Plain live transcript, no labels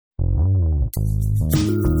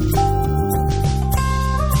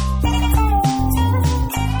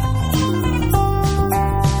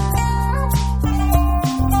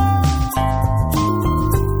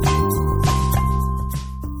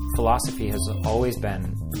Philosophy has always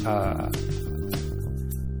been a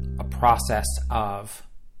process of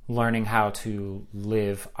learning how to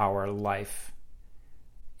live our life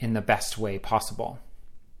in the best way possible.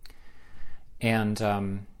 And,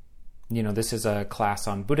 this is a class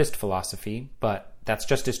on Buddhist philosophy, but that's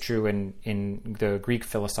just as true in the Greek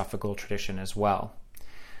philosophical tradition as well,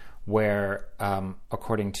 where,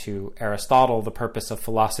 according to Aristotle, the purpose of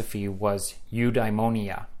philosophy was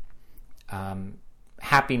eudaimonia,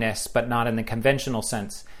 happiness, but not in the conventional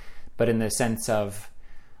sense, but in the sense of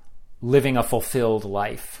living a fulfilled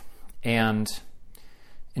life. And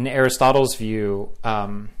in Aristotle's view,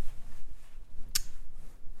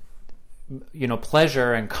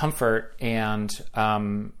 pleasure and comfort and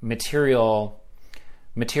material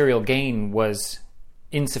gain was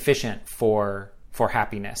insufficient for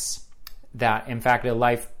happiness. That, in fact, a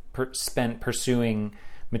life spent pursuing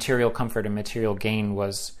material comfort and material gain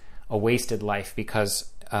was a wasted life, because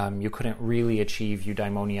you couldn't really achieve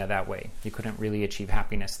eudaimonia that way. You couldn't really achieve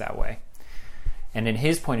happiness that way. And in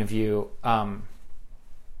his point of view,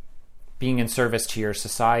 being in service to your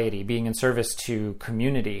society, being in service to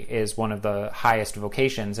community is one of the highest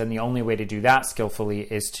vocations, and the only way to do that skillfully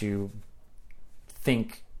is to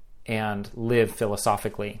think and live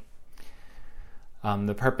philosophically.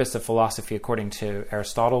 The purpose of philosophy, according to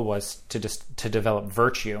Aristotle, was to develop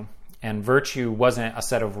virtue. And virtue wasn't a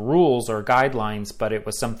set of rules or guidelines, but it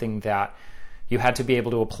was something that you had to be able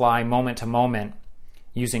to apply moment to moment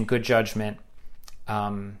using good judgment,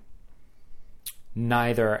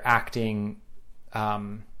 neither acting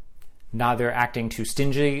too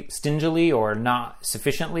stingily or not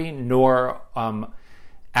sufficiently, nor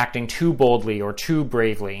acting too boldly or too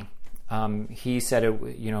bravely. He said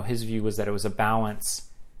his view was that it was a balance,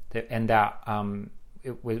 and that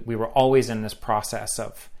we were always in this process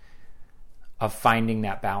of finding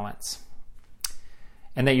that balance,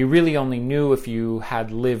 and that you really only knew if you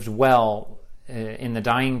had lived well in the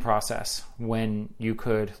dying process when you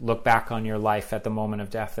could look back on your life at the moment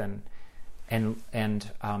of death and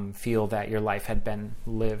feel that your life had been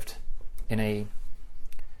lived in a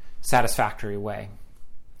satisfactory way.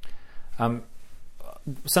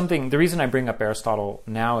 The reason I bring up Aristotle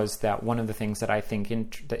now is that one of the things that I think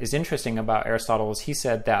that is interesting about Aristotle is he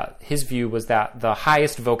said that his view was that the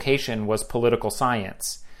highest vocation was political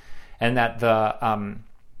science, and that the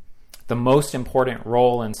most important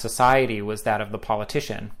role in society was that of the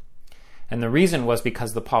politician. And the reason was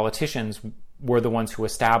because the politicians were the ones who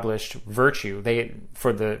established virtue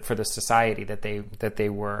for the society that they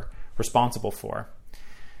were responsible for.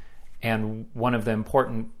 And one of the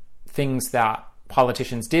important things that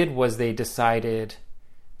politicians did was they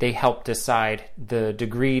helped decide the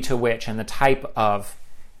degree to which and the type of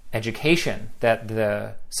education that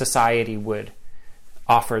the society would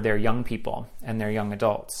offer their young people and their young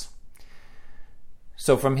adults.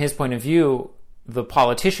 So from his point of view, the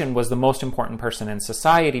politician was the most important person in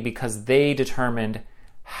society because they determined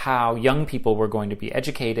how young people were going to be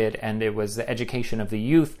educated, and it was the education of the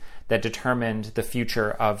youth that determined the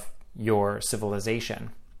future of your civilization.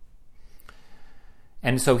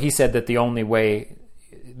 And so he said that the only way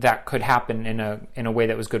that could happen in a way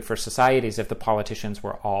that was good for society is if the politicians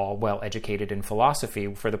were all well educated in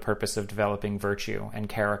philosophy for the purpose of developing virtue and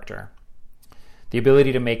character, the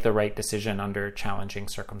ability to make the right decision under challenging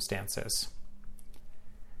circumstances.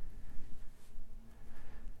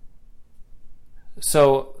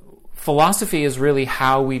 So philosophy is really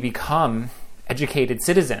how we become educated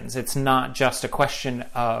citizens. It's not just a question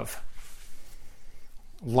of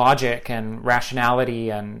logic and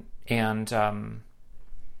rationality and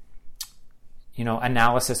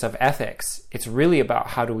analysis of ethics. It's really about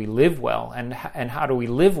how do we live well, and how do we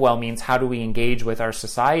live well means how do we engage with our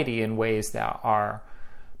society in ways that are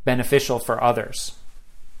beneficial for others.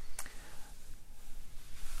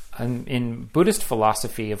 And in Buddhist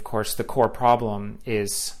philosophy, of course, the core problem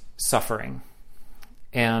is suffering.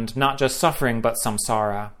 And not just suffering, but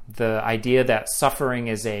samsara. The idea that suffering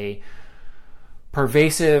is a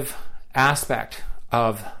pervasive aspect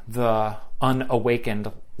of the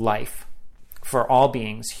unawakened life for all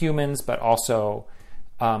beings, humans, but also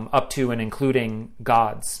up to and including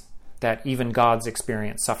gods, that even gods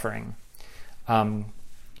experience suffering.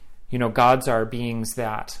 Gods are beings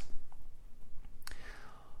that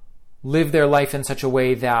live their life in such a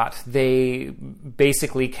way that they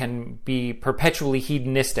basically can be perpetually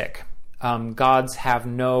hedonistic. Gods have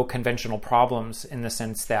no conventional problems in the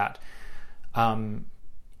sense that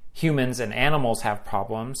humans and animals have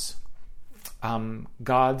problems,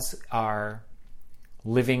 gods are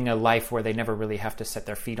living a life where they never really have to set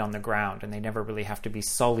their feet on the ground, and they never really have to be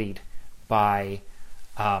sullied by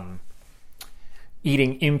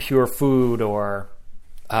eating impure food or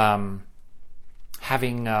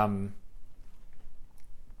having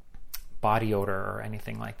body odor or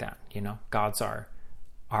anything like that. Gods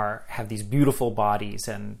have these beautiful bodies,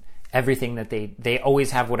 and everything that they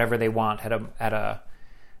always have whatever they want at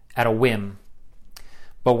a whim.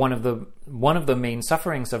 But one of the main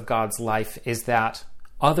sufferings of God's life is that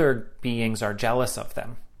other beings are jealous of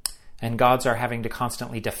them, and gods are having to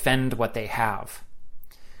constantly defend what they have.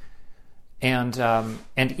 And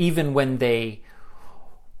even when they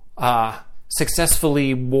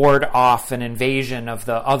successfully ward off an invasion of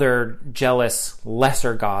the other jealous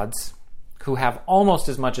lesser gods, who have almost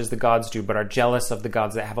as much as the gods do, but are jealous of the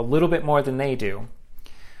gods that have a little bit more than they do,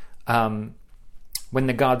 when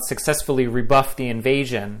the gods successfully rebuff the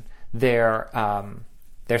invasion, their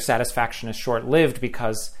satisfaction is short-lived,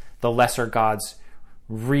 because the lesser gods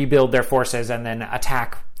rebuild their forces and then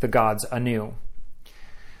attack the gods anew.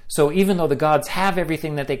 So even though the gods have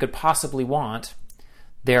everything that they could possibly want,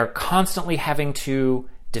 they're constantly having to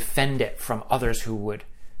defend it from others who would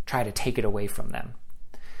try to take it away from them.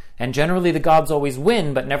 And generally the gods always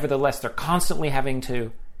win, but nevertheless they're constantly having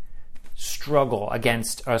to struggle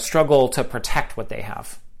to protect what they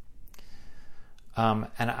have. And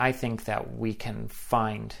I think that we can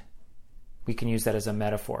use that as a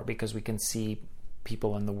metaphor, because we can see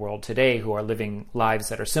people in the world today who are living lives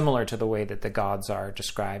that are similar to the way that the gods are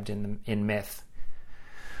described in myth,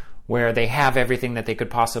 where they have everything that they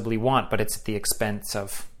could possibly want, but it's at the expense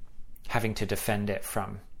of having to defend it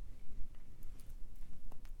from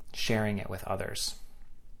sharing it with others.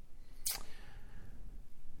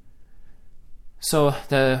 So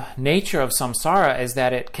the nature of samsara is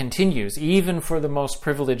that it continues, even for the most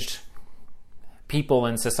privileged people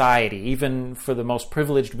in society, even for the most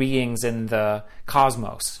privileged beings in the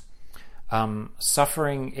cosmos.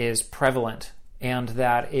 Suffering is prevalent, and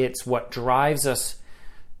that it's what drives us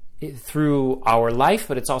through our life,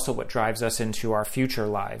 but it's also what drives us into our future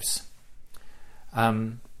lives.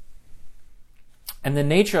 And the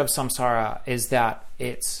nature of samsara is that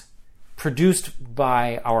it's produced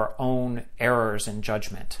by our own errors and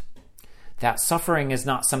judgment. That suffering is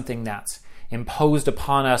not something that's imposed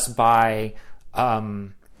upon us by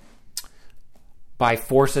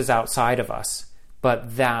forces outside of us,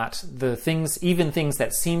 but that the things, even things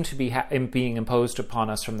that seem to be being imposed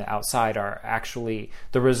upon us from the outside, are actually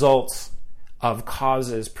the results of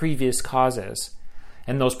previous causes.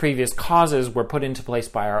 And those previous causes were put into place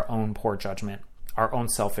by our own poor judgment, our own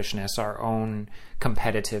selfishness, our own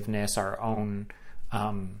competitiveness, our own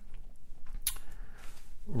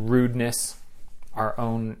rudeness, our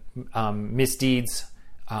own misdeeds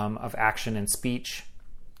of action and speech,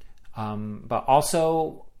 but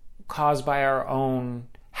also caused by our own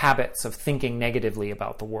habits of thinking negatively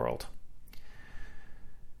about the world.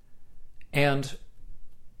 And,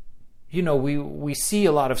 we see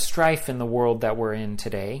a lot of strife in the world that we're in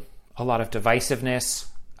today, a lot of divisiveness,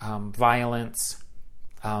 violence,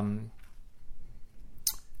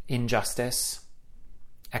 injustice,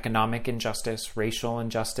 economic injustice, racial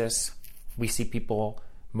injustice. We see people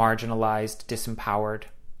marginalized, disempowered.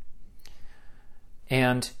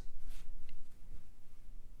 And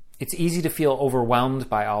it's easy to feel overwhelmed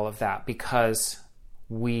by all of that because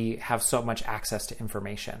we have so much access to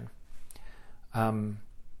information.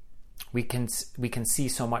 We can see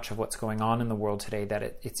so much of what's going on in the world today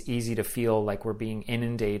that it's easy to feel like we're being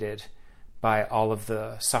inundated by all of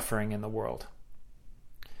the suffering in the world.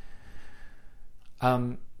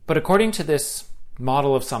 But according to this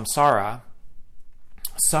model of samsara,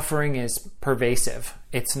 suffering is pervasive.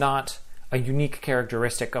 It's not a unique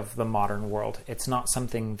characteristic of the modern world. It's not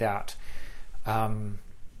something that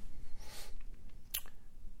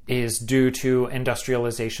is due to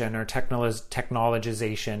industrialization or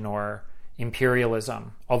technologization or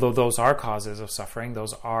imperialism. Although those are causes of suffering,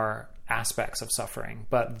 those are aspects of suffering.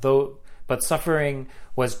 But suffering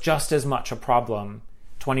was just as much a problem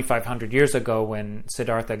 2,500 years ago when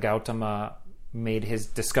Siddhartha Gautama made his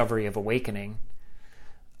discovery of awakening.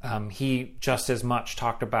 He just as much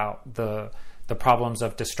talked about the problems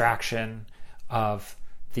of distraction, of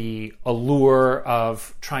the allure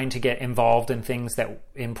of trying to get involved in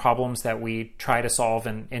problems that we try to solve,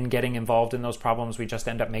 and in getting involved in those problems, we just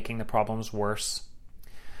end up making the problems worse.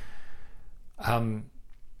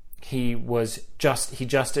 He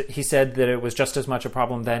said that it was just as much a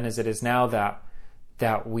problem then as it is now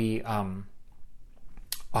that we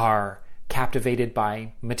are captivated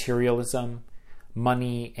by materialism,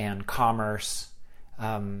 money and commerce,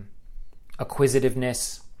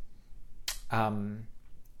 acquisitiveness,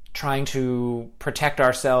 trying to protect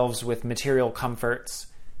ourselves with material comforts,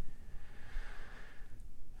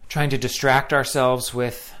 trying to distract ourselves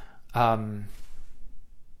with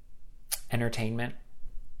entertainment.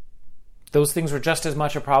 Those things were just as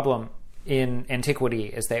much a problem in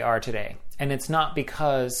antiquity as they are today. And it's not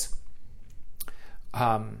because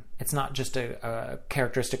it's not just a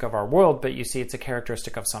characteristic of our world, but you see it's a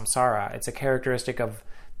characteristic of samsara. It's a characteristic of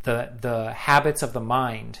the habits of the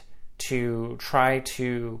mind to try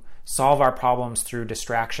to solve our problems through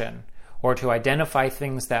distraction, or to identify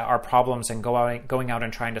things that are problems and going out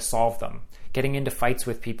and trying to solve them, getting into fights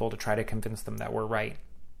with people to try to convince them that we're right.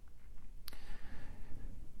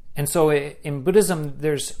 And so in Buddhism,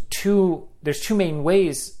 there's two main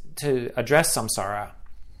ways to address samsara.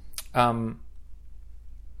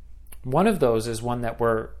 One of those is one that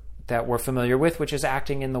we're familiar with, which is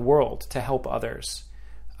acting in the world to help others,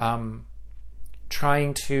 doing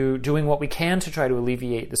what we can to try to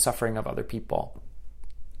alleviate the suffering of other people,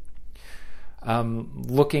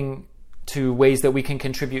 looking to ways that we can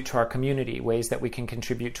contribute to our community, ways that we can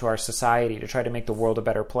contribute to our society to try to make the world a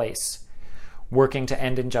better place, working to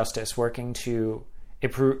end injustice, working to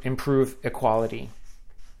improve equality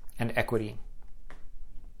and equity.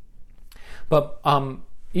 But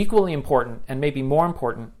equally important, and maybe more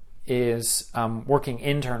important, is working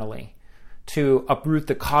internally to uproot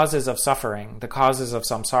the causes of suffering, the causes of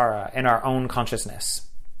samsara in our own consciousness.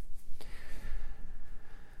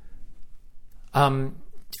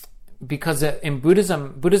 Because in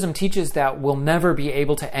Buddhism teaches that we'll never be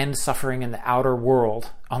able to end suffering in the outer world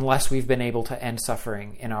unless we've been able to end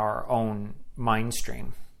suffering in our own mind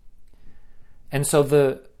stream. And so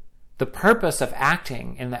the purpose of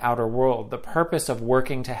acting in the outer world, the purpose of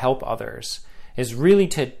working to help others, is really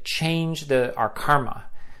to change our karma,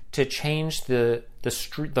 to change the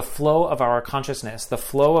flow of our consciousness, the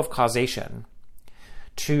flow of causation,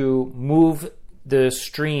 to move the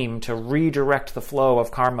stream, to redirect the flow of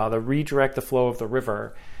karma, to redirect the flow of the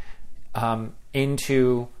river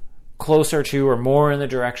into closer to or more in the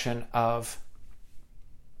direction of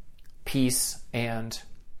peace and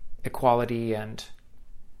equality and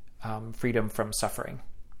freedom from suffering.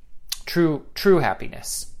 True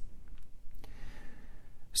happiness.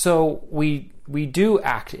 So we do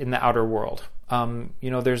act in the outer world.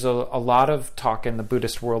 There's a lot of talk in the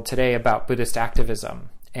Buddhist world today about Buddhist activism,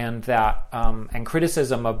 and that and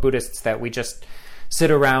criticism of Buddhists that we just sit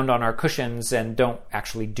around on our cushions and don't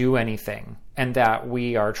actually do anything, and that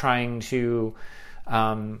we are trying to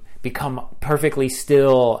become perfectly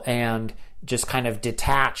still and just kind of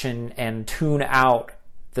detach and tune out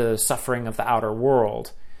the suffering of the outer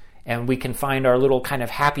world, and we can find our little kind of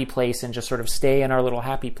happy place and just sort of stay in our little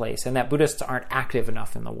happy place, and that Buddhists aren't active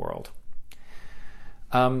enough in the world.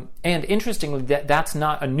 And interestingly, that's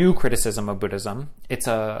not a new criticism of Buddhism. It's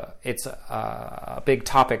a big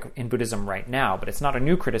topic in Buddhism right now, but it's not a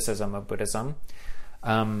new criticism of Buddhism.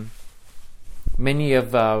 Many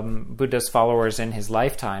of Buddha's followers in his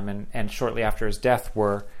lifetime and shortly after his death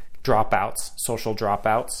were dropouts, social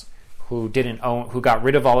dropouts, who got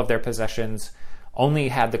rid of all of their possessions, only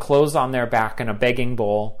had the clothes on their back and a begging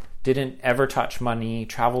bowl, didn't ever touch money,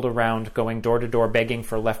 traveled around going door to door begging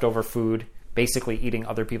for leftover food, basically eating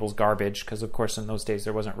other people's garbage, because of course in those days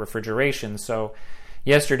there wasn't refrigeration, so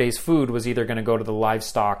yesterday's food was either going to go to the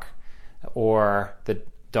livestock or the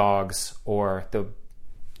dogs or the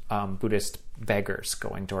Buddhist beggars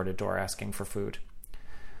going door to door asking for food.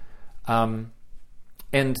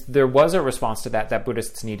 And there was a response to that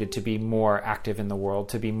Buddhists needed to be more active in the world,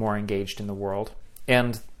 to be more engaged in the world.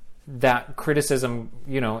 And that criticism,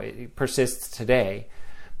 it persists today.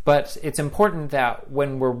 But it's important that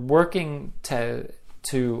when we're working to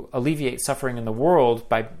alleviate suffering in the world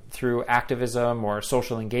through activism or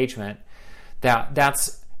social engagement,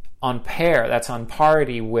 that's on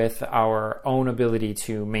parity with our own ability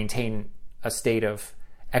to maintain a state of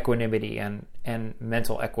equanimity and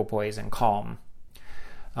mental equipoise and calm.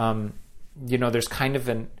 There's kind of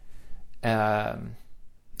an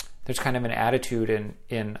attitude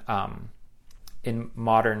in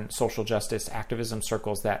modern social justice activism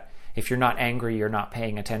circles that if you're not angry, you're not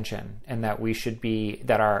paying attention, and that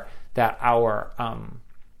our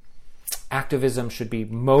activism should be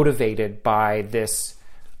motivated by this,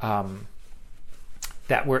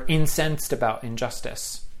 that we're incensed about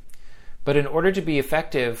injustice. But in order to be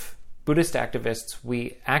effective Buddhist activists,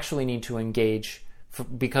 we actually need to engage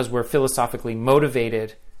because we're philosophically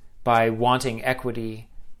motivated by wanting equity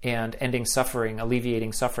and ending suffering,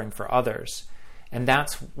 alleviating suffering for others. And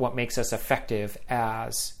that's what makes us effective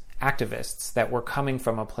as activists, that we're coming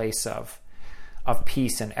from a place of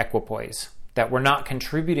peace and equipoise, that we're not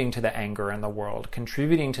contributing to the anger in the world,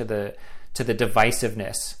 contributing to the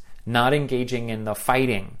divisiveness, not engaging in the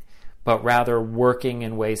fighting, but rather working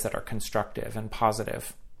in ways that are constructive and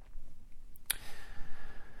positive.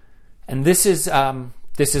 And this is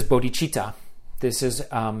bodhicitta. This is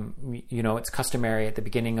it's customary at the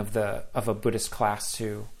beginning of a Buddhist class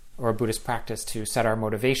or a Buddhist practice to set our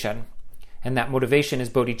motivation. And that motivation is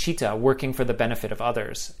bodhicitta, working for the benefit of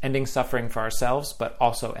others, ending suffering for ourselves, but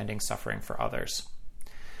also ending suffering for others.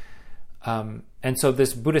 And so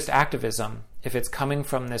this Buddhist activism, if it's coming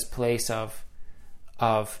from this place of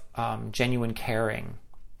genuine caring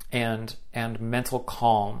and mental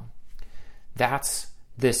calm, that's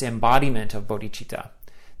this embodiment of bodhicitta,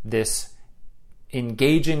 this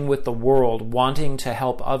engaging with the world, wanting to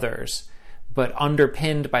help others, but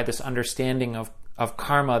underpinned by this understanding of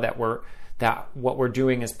karma, that what we're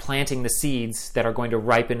doing is planting the seeds that are going to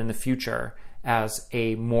ripen in the future as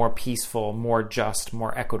a more peaceful, more just,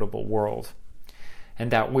 more equitable world.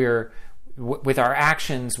 And that with our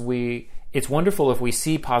actions, it's wonderful if we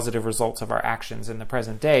see positive results of our actions in the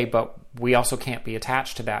present day, but we also can't be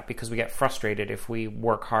attached to that because we get frustrated if we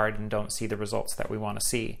work hard and don't see the results that we want to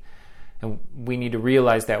see. And we need to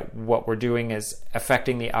realize that what we're doing is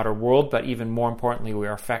affecting the outer world, but even more importantly, we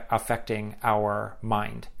are affecting our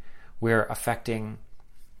mind. We're affecting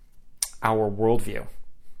our worldview.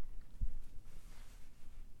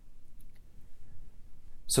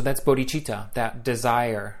 So that's bodhicitta, that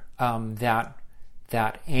desire, that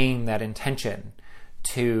aim, that intention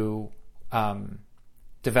to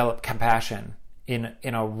develop compassion in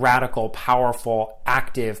a radical, powerful,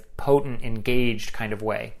 active, potent, engaged kind of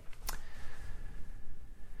way.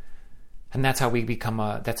 And that's how we become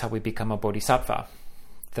a bodhisattva,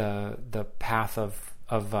 the path of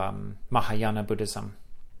Mahayana Buddhism.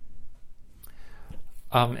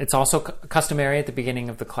 It's also customary at the beginning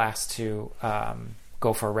of the class to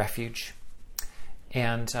go for refuge.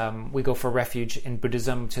 And we go for refuge in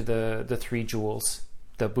Buddhism to the three jewels,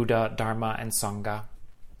 the Buddha, Dharma, and Sangha.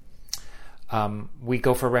 We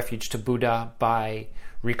go for refuge to Buddha by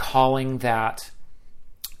recalling that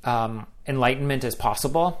enlightenment is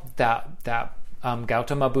possible, that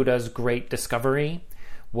Gautama Buddha's great discovery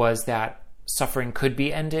was that suffering could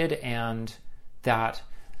be ended, and that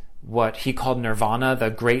what he called nirvana, the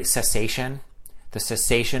great cessation, the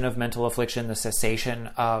cessation of mental affliction, the cessation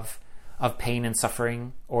of pain and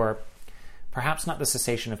suffering, or perhaps not the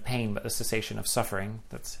cessation of pain, but the cessation of suffering.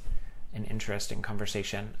 That's an interesting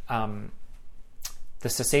conversation. The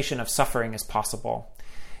cessation of suffering is possible,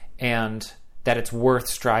 and that it's worth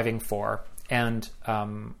striving for. And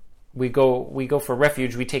we go for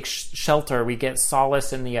refuge. We take shelter. We get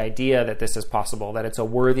solace in the idea that this is possible, that it's a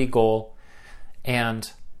worthy goal,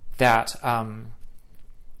 and that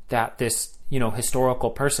that this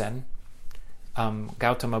historical person,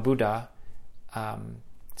 Gautama Buddha,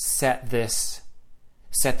 set the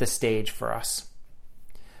stage for us.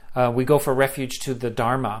 We go for refuge to the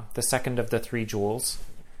Dharma, the second of the three jewels.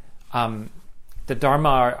 The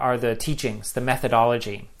Dharma are the teachings, the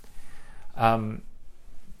methodology. I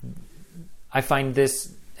find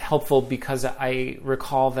this helpful because I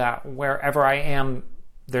recall that wherever I am,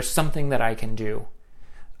 there's something that I can do.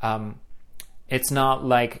 It's not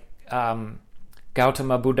like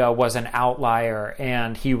Gautama Buddha was an outlier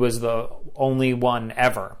and he was the only one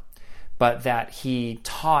ever, but that he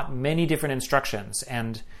taught many different instructions,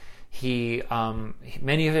 and he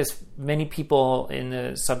many people in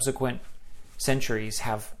the subsequent centuries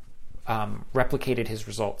have replicated his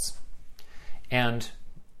results, and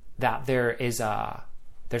that there's a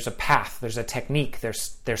path, there's a technique,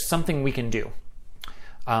 there's something we can do.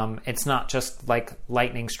 It's not just like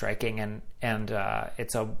lightning striking and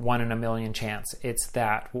it's a 1 in a million chance. It's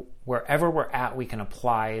that wherever we're at, we can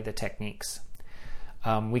apply the techniques.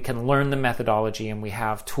 We can learn the methodology, and we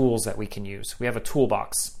have tools that we can use. We have a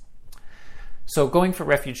toolbox. So going for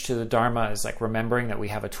refuge to the Dharma is like remembering that we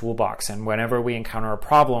have a toolbox, and whenever we encounter a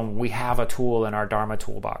problem, we have a tool in our Dharma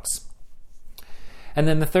toolbox. And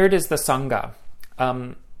then the third is the Sangha.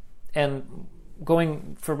 And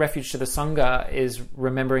going for refuge to the Sangha is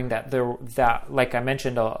remembering that like I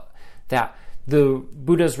mentioned, that the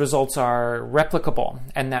Buddha's results are replicable,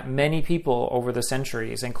 and that many people over the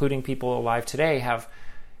centuries, including people alive today, have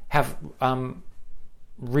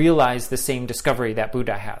realized the same discovery that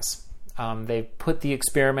Buddha has. They've put the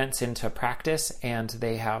experiments into practice, and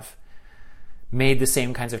they have made the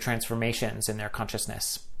same kinds of transformations in their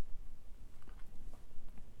consciousness.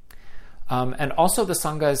 And also the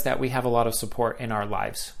Sangha is that we have a lot of support in our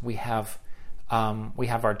lives. We have We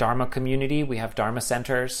have our Dharma community. We have Dharma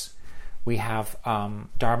centers. We have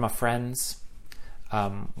Dharma friends.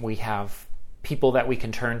 We have people that we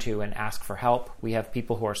can turn to and ask for help. We have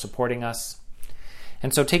people who are supporting us.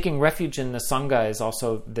 And so taking refuge in the Sangha is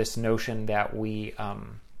also this notion that we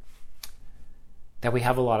have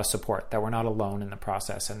a lot of support, that we're not alone in the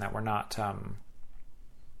process, and that we're not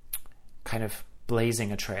kind of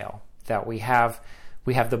blazing a trail. That we have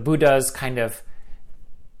the Buddha's kind of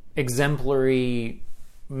exemplary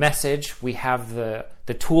message. We have the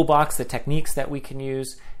toolbox, the techniques that we can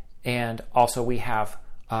use, and also we have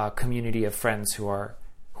a community of friends who are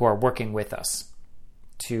working with us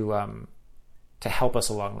to help us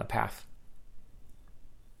along the path.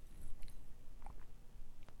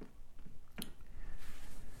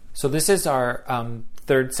 So this is our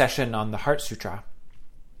third session on the Heart Sutra.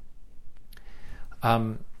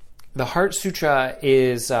 The Heart Sutra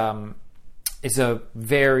is a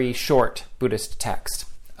very short Buddhist text.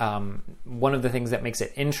 One of the things that makes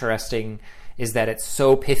it interesting is that it's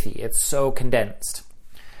so pithy, it's so condensed.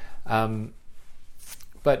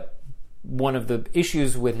 But one of the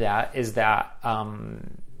issues with that is that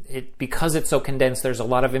because it's so condensed, there's a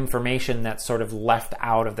lot of information that's sort of left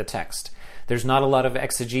out of the text. There's not a lot of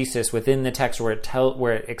exegesis within the text where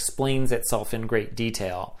it explains itself in great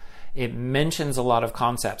detail. It mentions a lot of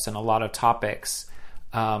concepts and a lot of topics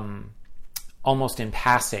almost in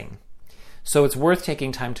passing. So it's worth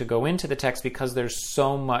taking time to go into the text because there's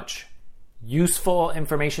so much useful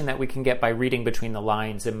information that we can get by reading between the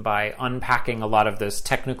lines and by unpacking a lot of this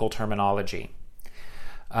technical terminology.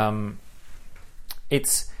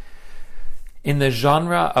 It's in the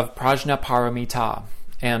genre of Prajnaparamita,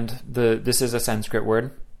 and this is a Sanskrit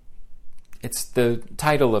word. It's the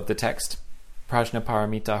title of the text,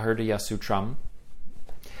 Prajnaparamita Hridaya Sutram.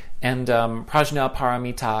 And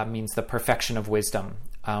Prajnaparamita means the perfection of wisdom,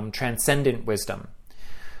 transcendent wisdom.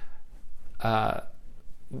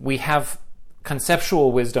 We have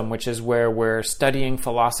conceptual wisdom, which is where we're studying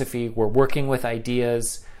philosophy, we're working with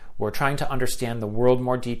ideas, we're trying to understand the world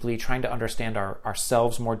more deeply, trying to understand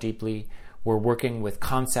ourselves more deeply. We're working with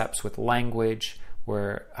concepts, with language,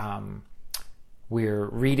 we're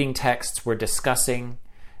reading texts, we're discussing,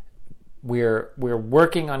 we're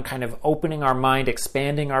working on kind of opening our mind,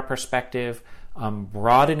 expanding our perspective,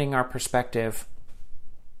 broadening our perspective.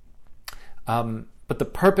 But the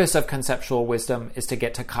purpose of conceptual wisdom is to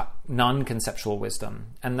get to non-conceptual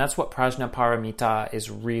wisdom. And that's what Prajnaparamita is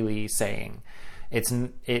really saying. It's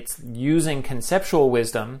using conceptual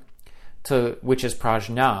wisdom, which is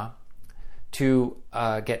prajna, to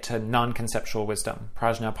get to non-conceptual wisdom.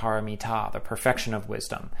 Prajnaparamita, the perfection of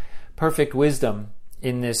wisdom. Perfect wisdom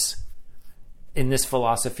in this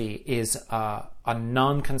philosophy is a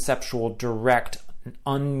non-conceptual, direct,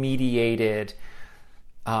 unmediated,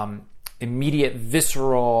 immediate,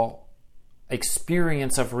 visceral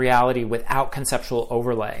experience of reality without conceptual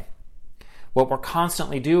overlay. What we're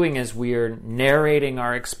constantly doing is we're narrating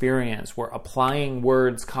our experience. We're applying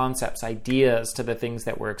words, concepts, ideas to the things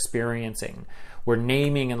that we're experiencing. We're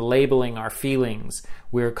naming and labeling our feelings.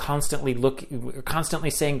 We're constantly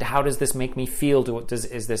saying, how does this make me feel?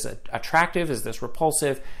 Is this attractive? Is this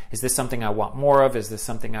repulsive? Is this something I want more of? Is this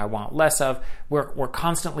something I want less of? We're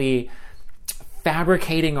constantly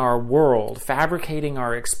fabricating our world, fabricating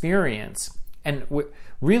our experience. And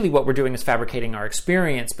really what we're doing is fabricating our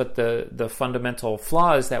experience, but the fundamental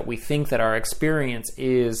flaw is that we think that our experience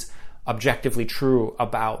is objectively true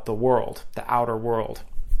about the world, the outer world.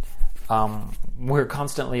 We're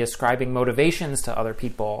constantly ascribing motivations to other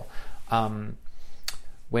people.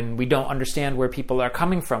 When we don't understand where people are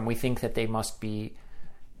coming from, we think that there must be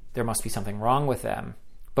something wrong with them.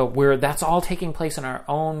 But that's all taking place in our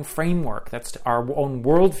own framework. That's our own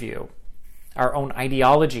worldview, our own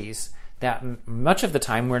ideologies, that much of the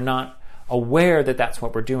time we're not aware that that's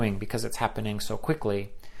what we're doing because it's happening so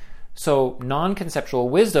quickly. So non-conceptual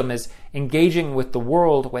wisdom is engaging with the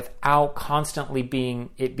world without constantly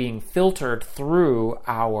being filtered through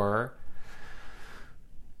our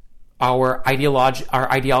ideology, our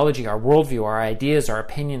worldview, our ideas, our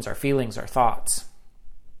opinions, our feelings, our thoughts.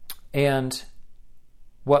 And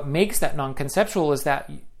what makes that non-conceptual is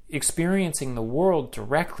that experiencing the world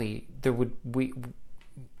directly,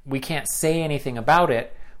 we can't say anything about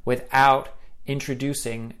it without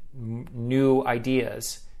introducing new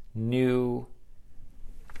ideas, new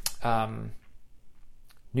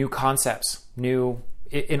concepts,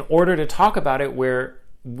 in order to talk about it, where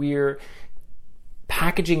we're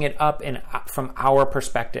packaging it up from our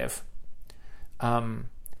perspective.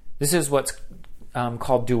 This is what's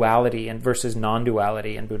called duality versus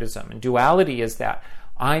non-duality in Buddhism. And duality is that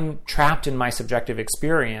I'm trapped in my subjective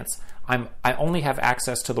experience. I only have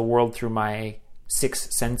access to the world through my six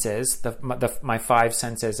senses, my five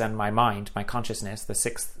senses and my mind, my consciousness, the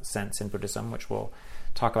sixth sense in Buddhism, which we'll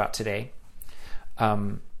talk about today.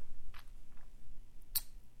 And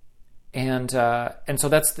so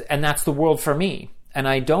that's the world for me. And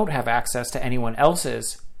I don't have access to anyone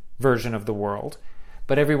else's version of the world,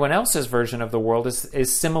 but everyone else's version of the world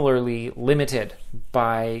is similarly limited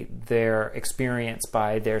by their experience,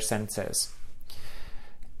 by their senses.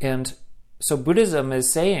 And so Buddhism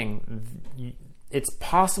is saying it's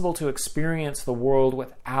possible to experience the world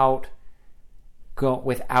without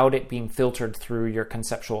it being filtered through your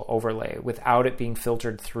conceptual overlay, without it being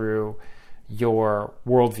filtered through your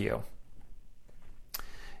worldview.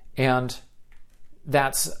 And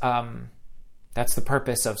that's the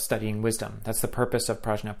purpose of studying wisdom. That's the purpose of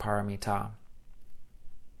Prajnaparamita.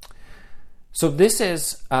 So this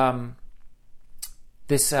is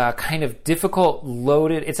this kind of difficult,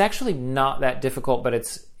 loaded. It's actually not that difficult, but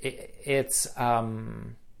it's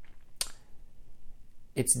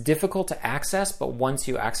difficult to access. But once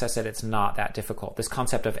you access it, it's not that difficult. This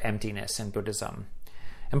concept of emptiness in Buddhism.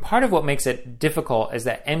 And part of what makes it difficult is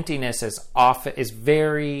that emptiness is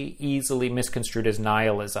very easily misconstrued as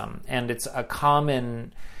nihilism. And it's a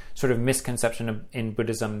common sort of misconception in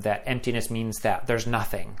Buddhism that emptiness means that there's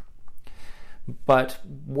nothing. But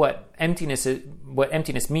what emptiness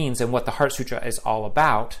means, and what the Heart Sutra is all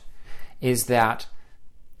about, is that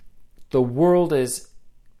the world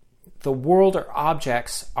or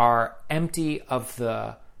objects are empty of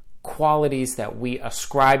the qualities that we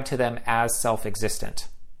ascribe to them as self-existent.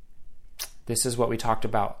 This is what we talked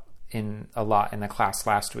about a lot in the class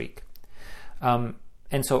last week. And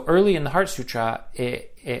so early in the Heart Sutra,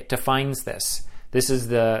 it defines this. This is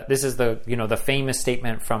the famous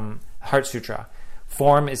statement from Heart Sutra.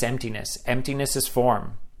 Form is emptiness. Emptiness is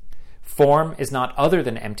form. Form is not other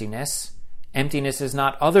than emptiness. Emptiness is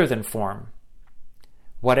not other than form.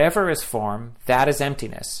 Whatever is form, that is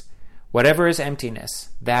emptiness. Whatever is emptiness,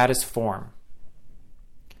 that is form.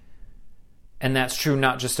 And that's true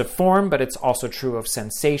not just of form, but it's also true of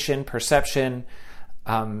sensation, perception,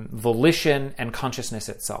 volition, and consciousness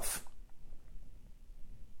itself.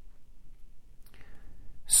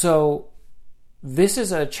 So this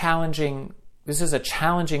is a challenging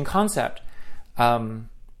concept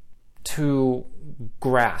to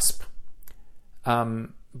grasp.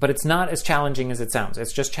 But it's not as challenging as it sounds.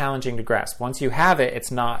 It's just challenging to grasp. Once you have it,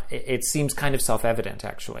 it seems kind of self-evident,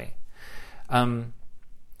 actually.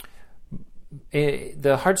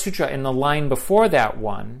 The Heart Sutra in the line before that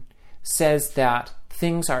one says that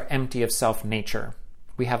things are empty of self-nature.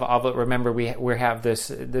 We have this.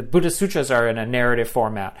 The Buddha Sutras are in a narrative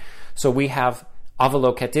format, so we have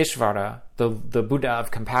Avalokiteshvara, the Buddha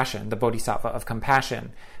of compassion, the Bodhisattva of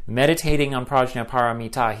compassion, meditating on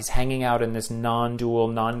Prajnaparamita. He's hanging out in this non-dual,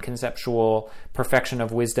 non-conceptual perfection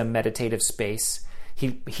of wisdom meditative space.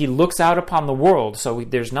 He looks out upon the world, so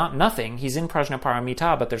there's not nothing. He's in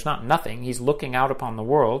Prajnaparamita, but there's not nothing. He's looking out upon the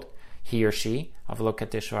world, he or she.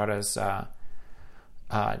 Avalokiteshvara's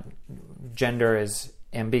gender is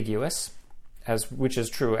ambiguous, which is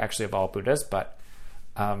true actually of all Buddhas, but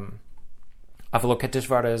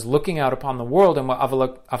Avalokiteshvara is looking out upon the world, and what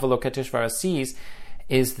Avalokiteshvara sees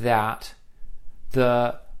is that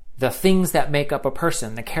the things that make up a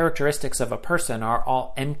person, the characteristics of a person, are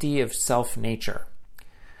all empty of self-nature.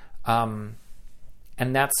 And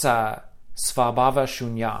that's svabhava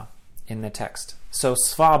shunya in the text. So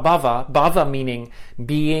svabhava, bhava meaning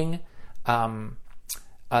being,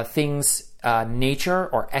 things, nature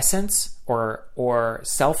or essence or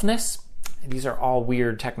selfness. These are all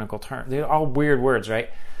weird technical terms. They're all weird words,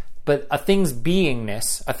 right? But a thing's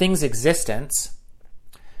beingness, a thing's existence,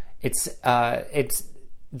 it's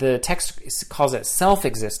the text calls it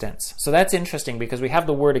self-existence. So that's interesting because we have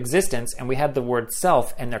the word existence and we have the word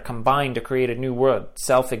self, and they're combined to create a new word,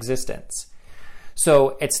 self-existence.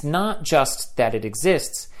 So it's not just that it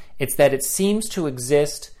exists, it's that it seems to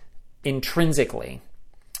exist intrinsically.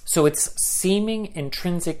 So its seeming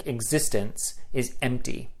intrinsic existence is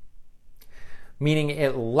empty, meaning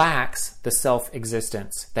it lacks the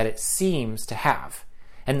self-existence that it seems to have.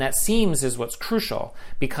 And that seems is what's crucial,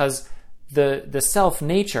 because the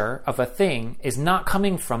self-nature of a thing is not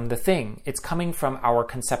coming from the thing. It's coming from our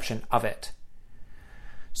conception of it.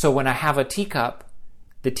 So when I have a teacup,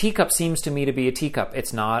 the teacup seems to me to be a teacup.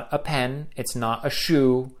 It's not a pen. It's not a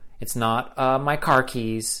shoe. It's not my car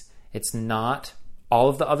keys. It's not all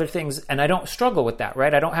of the other things. And I don't struggle with that,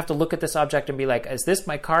 right? I don't have to look at this object and be like, is this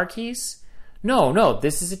my car keys? No,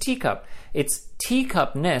 this is a teacup. Its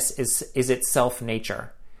teacupness is its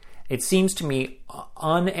self-nature. It seems to me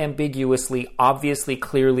unambiguously, obviously,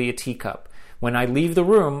 clearly a teacup. When I leave the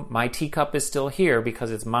room, my teacup is still here because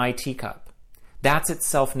it's my teacup. That's its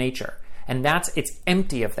self-nature. And it's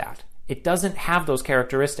empty of that. It doesn't have those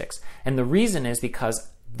characteristics. And the reason is because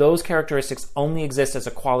those characteristics only exist as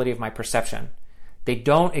a quality of my perception. They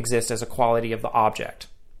don't exist as a quality of the object.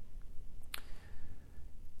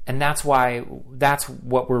 And that's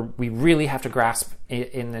what we really have to grasp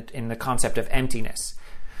in the concept of emptiness.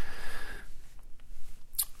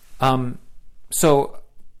 What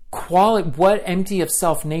empty of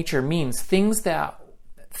self-nature means, things that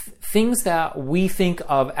we think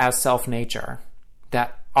of as self-nature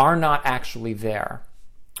that are not actually there,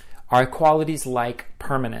 are qualities like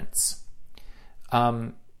permanence.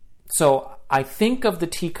 So I think of the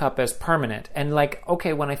teacup as permanent, and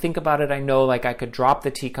when I think about it, I know I could drop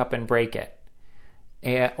the teacup and break it,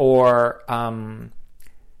 or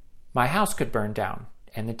my house could burn down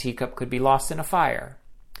and the teacup could be lost in a fire,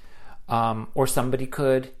 or somebody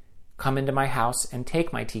could come into my house and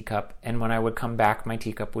take my teacup, and when I would come back, my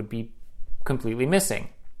teacup would be completely missing.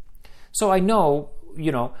 So I know,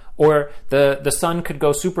 or the sun could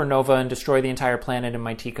go supernova and destroy the entire planet, and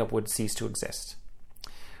my teacup would cease to exist.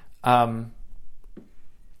 So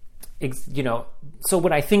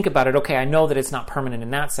when I think about it, okay, I know that it's not permanent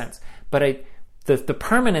in that sense, but the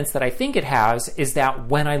permanence that I think it has is that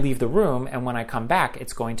when I leave the room and when I come back,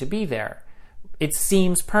 it's going to be there. It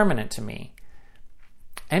seems permanent to me.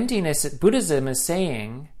 Emptiness, Buddhism is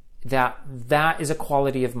saying that is a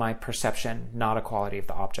quality of my perception, not a quality of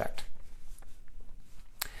the object.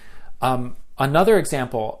 Another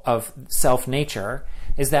example of self-nature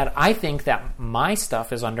is that I think that my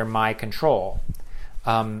stuff is under my control.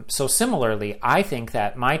 So similarly, I think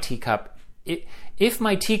that my teacup, if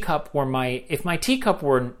my teacup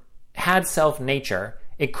had self-nature,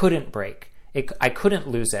 it couldn't break. I couldn't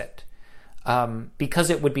lose it because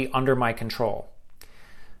it would be under my control.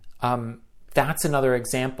 That's another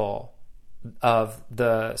example of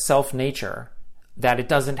the self-nature that it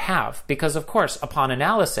doesn't have. Because, of course, upon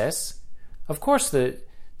analysis, of course the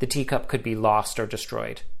teacup could be lost or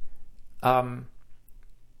destroyed. Of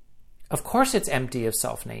course it's empty of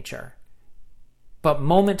self-nature. But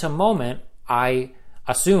moment to moment, I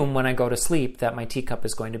assume when I go to sleep that my teacup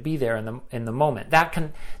is going to be there in the moment.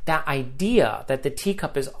 That idea that the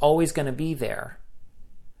teacup is always going to be there,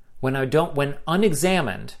 when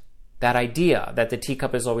unexamined, that idea that the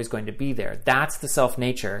teacup is always going to be there, that's the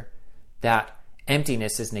self-nature that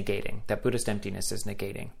emptiness is negating, that Buddhist emptiness is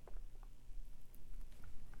negating.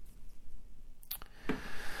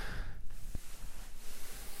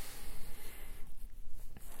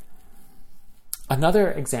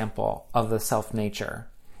 Another example of the self-nature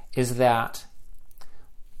is that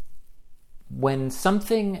when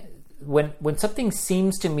something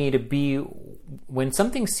seems to me to be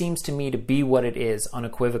what it is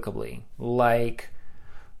unequivocally, like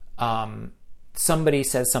somebody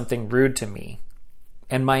says something rude to me,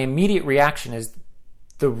 and my immediate reaction is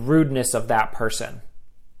the rudeness of that person.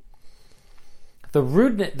 The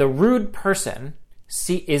rude person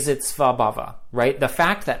is its svabhava, right? The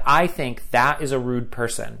fact that I think that is a rude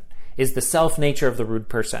person is the self-nature of the rude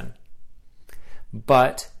person.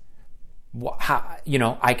 But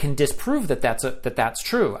I can disprove that's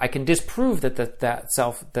true. I can disprove that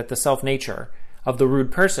the self-nature of the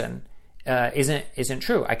rude person isn't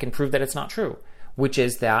true. I can prove that it's not true, which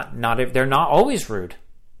is that they're not always rude.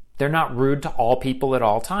 They're not rude to all people at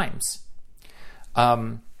all times.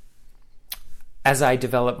 As I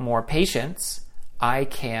develop more patience, I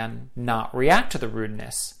can not react to the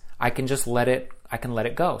rudeness. I can just let it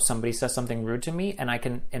go. Somebody says something rude to me, and I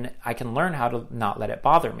can learn how to not let it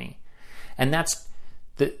bother me. And that's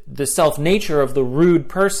the self-nature of the rude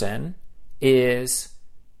person is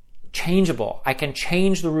changeable. I can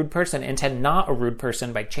change the rude person into not a rude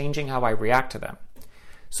person by changing how I react to them.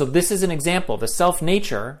 So this is an example. The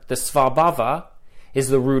self-nature, the svabhava, is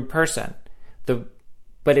the rude person. The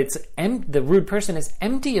rude person is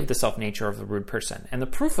empty of the self-nature of the rude person. And the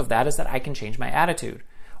proof of that is that I can change my attitude,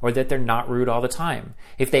 or that they're not rude all the time.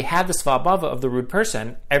 If they had the svabhava of the rude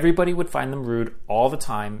person, everybody would find them rude all the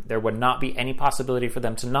time. There would not be any possibility for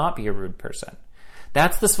them to not be a rude person.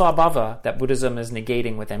 That's the svabhava that Buddhism is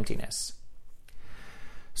negating with emptiness.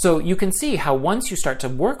 So you can see how once you start to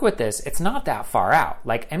work with this, it's not that far out.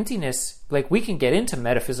 Like emptiness, we can get into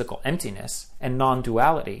metaphysical emptiness and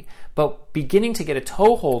non-duality, but beginning to get a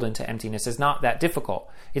toehold into emptiness is not that difficult.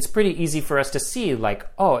 It's pretty easy for us to see,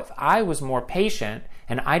 if I was more patient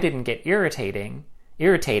and I didn't get irritated,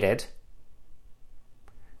 that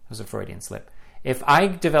was a Freudian slip. If I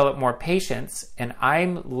develop more patience and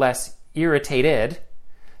I'm less irritated,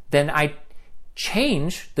 then I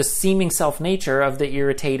change the seeming self-nature of the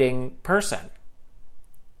irritating person.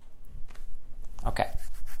 Okay.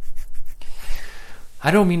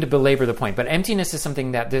 I don't mean to belabor the point, but emptiness is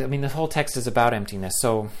something that, the whole text is about emptiness.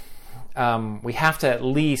 So we have to at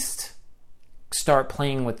least start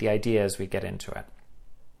playing with the idea as we get into it.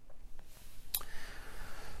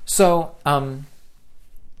 So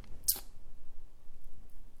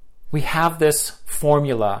we have this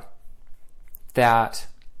formula that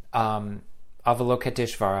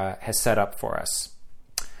Avalokiteshvara has set up for us.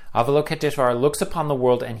 Avalokiteshvara looks upon the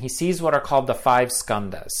world and he sees what are called the 5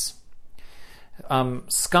 skandhas.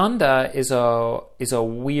 Skandha is a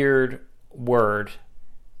weird word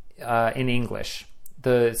in English.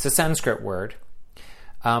 It's a Sanskrit word.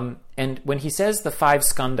 And when he says the 5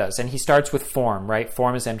 skandhas, and he starts with form, right?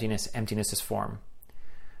 Form is emptiness, emptiness is form.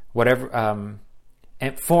 Whatever,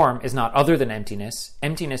 form is not other than emptiness.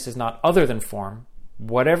 Emptiness is not other than form.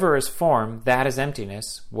 Whatever is form, that is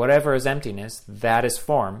emptiness. Whatever is emptiness, that is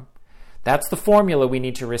form. That's the formula we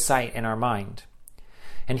need to recite in our mind.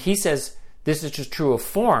 And he says this is just true of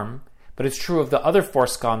form, but it's true of the other 4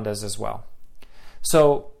 skandhas as well.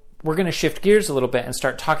 So we're going to shift gears a little bit and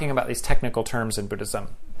start talking about these technical terms in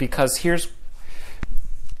Buddhism, because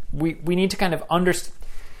we need to kind of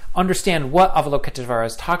understand what Avalokiteshvara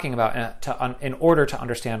is talking about in order to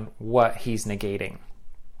understand what he's negating.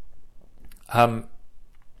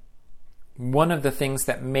 One of the things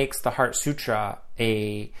that makes the Heart Sutra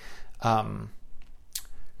a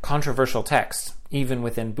controversial text, even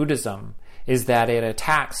within Buddhism, is that it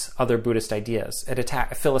attacks other Buddhist ideas. It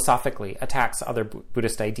philosophically attacks other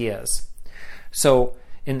Buddhist ideas. So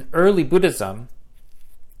in early Buddhism,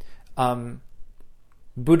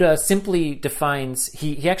 Buddha simply defines,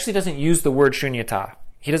 he actually doesn't use the word shunyata.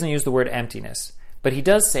 He doesn't use the word emptiness, but he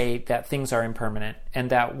does say that things are impermanent and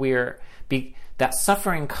that that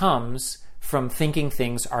suffering comes from thinking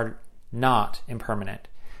things are not impermanent.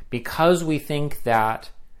 Because we think that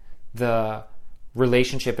the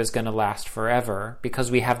relationship is going to last forever,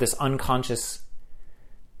 because we have this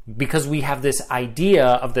idea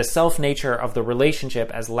of the self-nature of the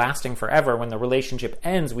relationship as lasting forever. When the relationship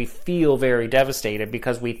ends, we feel very devastated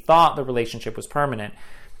because we thought the relationship was permanent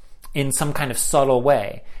in some kind of subtle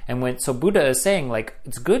way. And so Buddha is saying, like,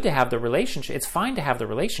 it's good to have the relationship, it's fine to have the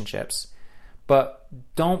relationships, but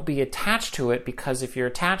don't be attached to it, because if you're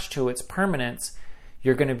attached to its permanence,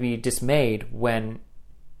 you're going to be dismayed when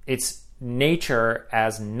its nature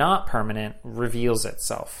as not permanent reveals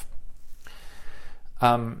itself.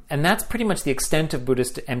 And that's pretty much the extent of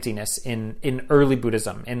Buddhist emptiness in early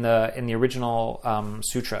Buddhism, in the original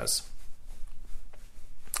sutras,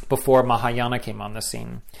 before Mahayana came on the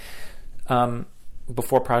scene,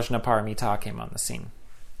 before Prajnaparamita came on the scene,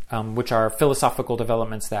 which are philosophical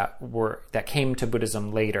developments that came to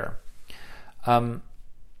Buddhism later.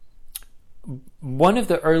 One of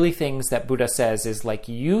the early things that Buddha says is, like,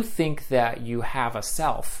 you think that you have a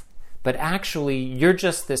self, but actually you're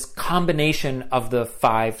just this combination of the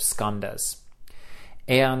 5 skandhas.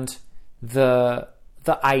 And the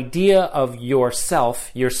idea of yourself,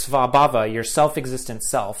 your svabhava, your self-existent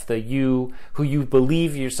self, the you who you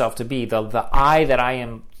believe yourself to be, the I that I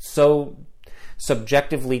am so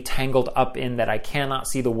subjectively tangled up in that I cannot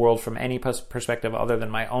see the world from any perspective other than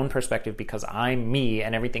my own perspective, because I'm me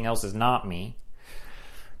and everything else is not me.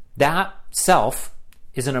 That self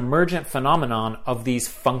is an emergent phenomenon of these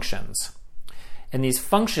functions. And these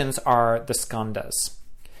functions are the skandhas.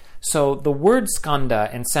 So the word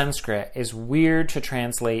skandha in Sanskrit is weird to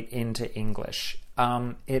translate into English.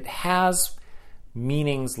 It has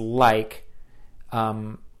meanings like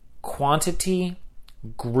quantity,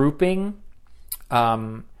 grouping,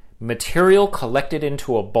 material collected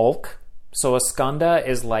into a bulk. So a skandha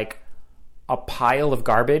is like a pile of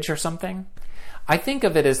garbage or something. I think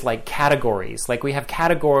of it as like categories. Like we have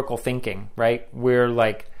categorical thinking, right? We're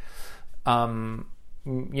like,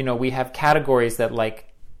 we have categories that, like,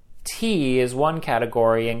 tea is one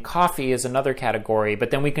category and coffee is another category,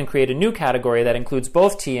 but then we can create a new category that includes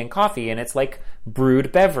both tea and coffee, and it's like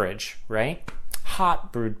brewed beverage, right?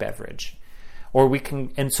 Hot brewed beverage.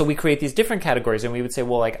 So we create these different categories, and we would say,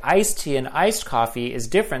 well, like, iced tea and iced coffee is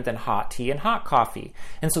different than hot tea and hot coffee.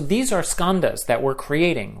 And so these are skandhas that we're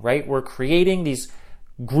creating, right? We're creating these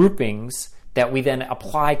groupings that we then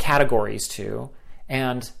apply categories to,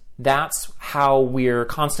 and that's how we're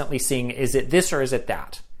constantly seeing, is it this or is it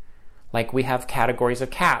that? Like, we have categories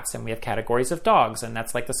of cats and we have categories of dogs, and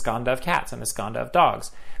that's like the skandha of cats and the skandha of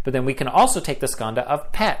dogs. But then we can also take the skandha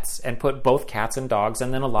of pets and put both cats and dogs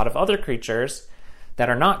and then a lot of other creatures that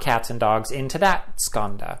are not cats and dogs into that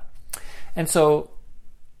skandha. And so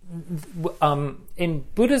in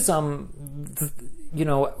Buddhism,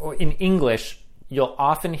 or in English, you'll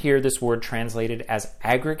often hear this word translated as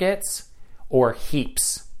aggregates or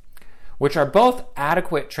heaps, which are both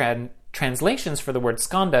adequate translations for the word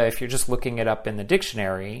skandha if you're just looking it up in the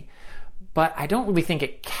dictionary. But I don't really think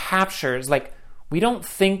it captures, we don't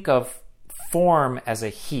think of form as a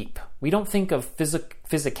heap. We don't think of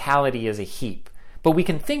physicality as a heap. But we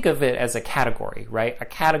can think of it as a category, right? A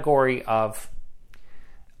category of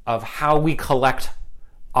how we collect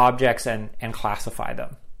objects and classify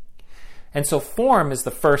them. And so form is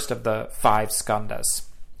the first of the 5 skandhas.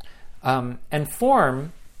 And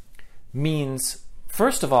form means,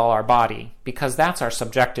 first of all, our body, because that's our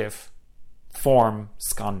subjective form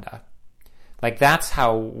skandha. That's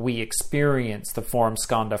how we experience the form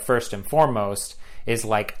skandha first and foremost, is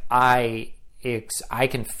I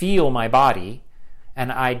can feel my body,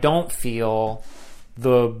 and I don't feel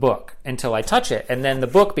the book until I touch it, and then the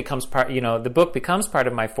book becomes part. The book becomes part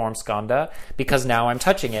of my form skandha because now I'm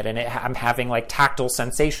touching it, and I'm having tactile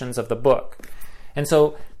sensations of the book, and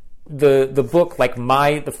so the book,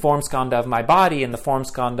 the form skandha of my body and the form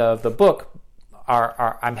skandha of the book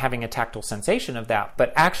are I'm having a tactile sensation of that.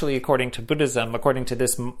 But actually, according to Buddhism, according to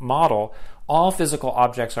this model, all physical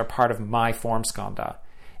objects are part of my form skandha.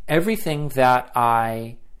 Everything that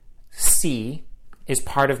I see is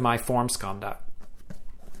part of my form skandha.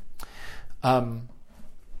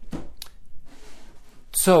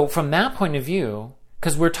 So from that point of view,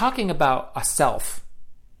 because we're talking about a self,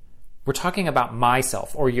 we're talking about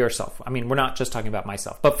myself or yourself. I mean, we're not just talking about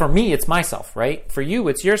myself, but for me, it's myself, right? For you,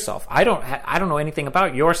 it's yourself. I don't know anything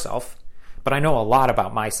about yourself, but I know a lot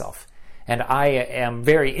about myself, and I am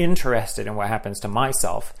very interested in what happens to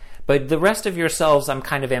myself. But the rest of yourselves, I'm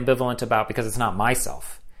kind of ambivalent about because it's not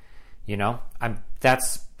myself.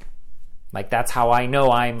 That's how I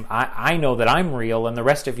know I know that I'm real, and the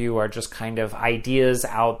rest of you are just kind of ideas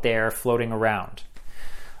out there floating around.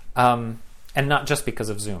 And not just because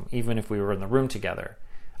of Zoom, even if we were in the room together.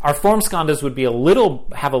 Our form skandhas would be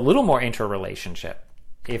have a little more interrelationship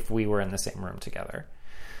if we were in the same room together.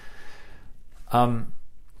 But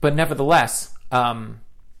nevertheless, one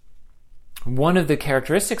of the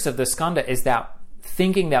characteristics of the skandha is that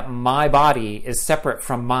thinking that my body is separate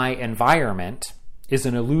from my environment is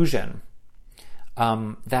an illusion.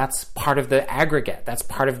 That's part of the aggregate. That's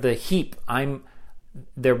part of the heap.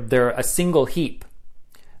 They're a single heap.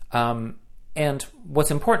 And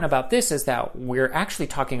what's important about this is that we're actually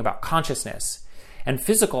talking about consciousness. And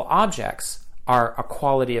physical objects are a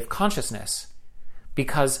quality of consciousness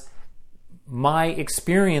because my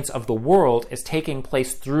experience of the world is taking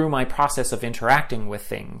place through my process of interacting with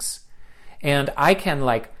things. And I can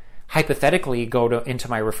hypothetically go into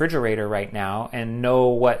my refrigerator right now and know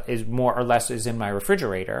what is more or less is in my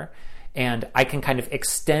refrigerator. And I can kind of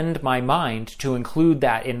extend my mind to include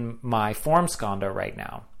that in my form skandha right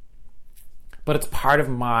now. But it's part of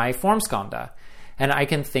my form skandha. And I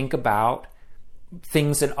can think about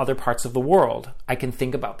things in other parts of the world. I can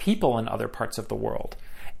think about people in other parts of the world.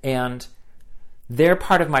 And they're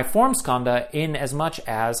part of my form skandha in as much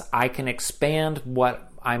as I can expand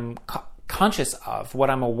what I'm conscious of,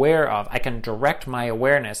 what I'm aware of. I can direct my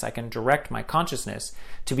awareness, I can direct my consciousness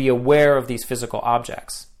to be aware of these physical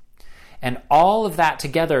objects. And all of that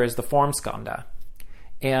together is the form skandha.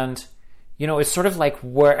 And it's sort of like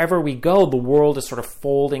wherever we go, the world is sort of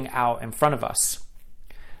folding out in front of us.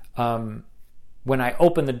 When I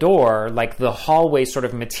open the door, the hallway sort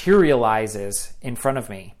of materializes in front of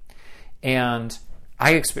me. And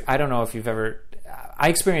I don't know if you've ever... I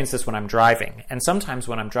experience this when I'm driving. And sometimes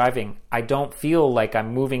when I'm driving, I don't feel like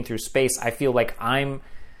I'm moving through space. I feel like I'm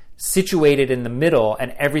situated in the middle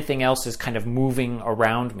and everything else is kind of moving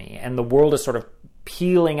around me. And the world is sort of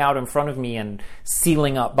peeling out in front of me and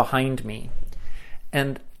sealing up behind me.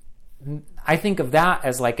 And I think of that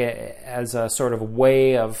as as a sort of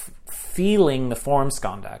way of feeling the form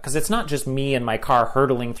skandha, because it's not just me and my car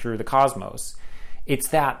hurtling through the cosmos. It's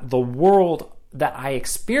that the world that I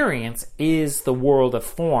experience is the world of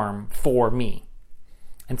form for me.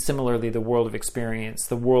 And similarly, the world of experience,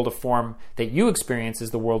 the world of form that you experience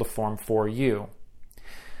is the world of form for you.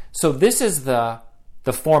 So this is the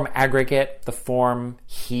form aggregate, the form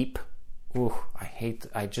heap. Ooh,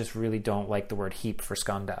 I just really don't like the word heap for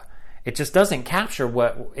skandha. It just doesn't capture the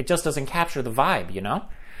vibe,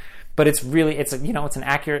 But it's an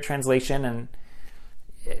accurate translation, and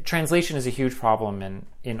translation is a huge problem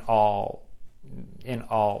in all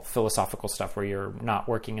philosophical stuff where you're not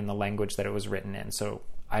working in the language that it was written in. So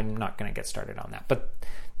I'm not going to get started on that. But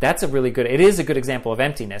it is a good example of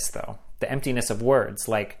emptiness, though. The emptiness of words.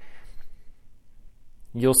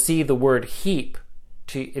 You'll see the word heap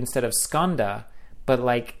instead of skanda, but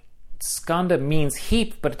like skanda means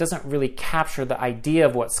heap, but it doesn't really capture the idea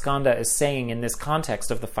of what skanda is saying in this context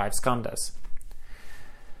of the 5 skandhas.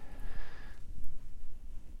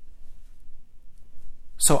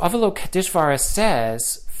 So Avalokiteshvara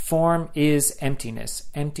says form is emptiness.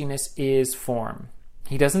 Emptiness is form.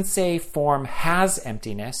 He doesn't say form has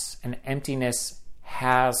emptiness and emptiness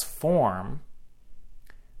has form.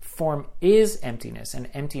 Form is emptiness and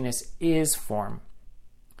emptiness is form.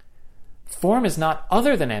 Form is not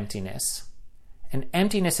other than emptiness, and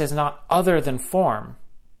emptiness is not other than form.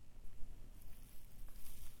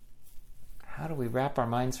 How do we wrap our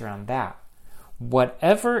minds around that?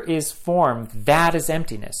 Whatever is form, that is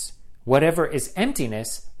emptiness. Whatever is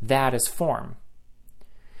emptiness, that is form.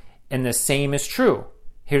 And the same is true.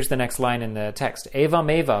 Here's the next line in the text. Evam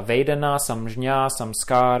eva vedana samjñā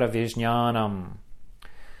samskara vijñānam.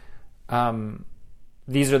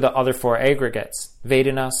 These are the other 4 aggregates.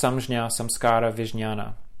 Vedana, samjñā, samskara,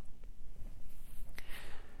 vijñāna.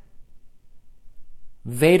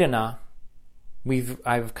 Vedana,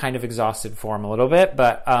 I've kind of exhausted form a little bit,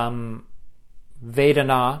 but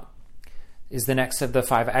Vedana is the next of the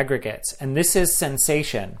 5 aggregates. And this is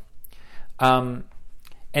sensation. And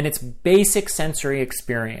it's basic sensory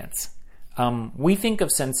experience. We think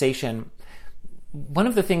of sensation, one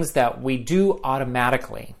of the things that we do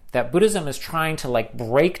automatically, that Buddhism is trying to like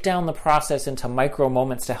break down the process into micro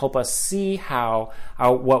moments to help us see how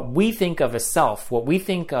what we think of as self, what we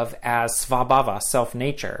think of as svabhava,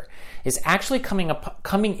 self-nature, is actually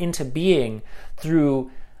coming into being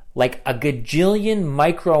through like a gajillion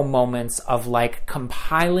micro moments of like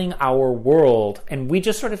compiling our world. And we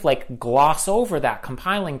just sort of like gloss over that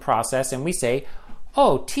compiling process and we say,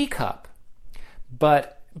 oh, teacup.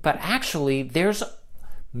 But actually there's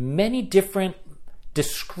many different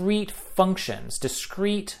discrete functions,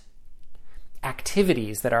 discrete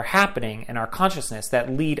activities that are happening in our consciousness that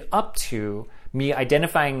lead up to me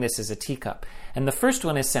identifying this as a teacup. And the first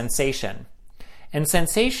one is sensation. And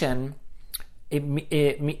sensation,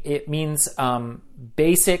 it means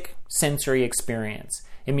basic sensory experience.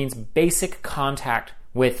 It means basic contact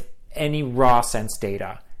with any raw sense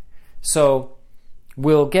data. So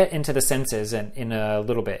we'll get into the senses in a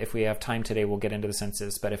little bit. If we have time today, we'll get into the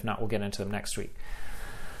senses, but if not, we'll get into them next week.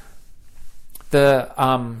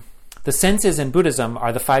 The senses in Buddhism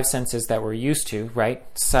are the 5 senses that we're used to, right?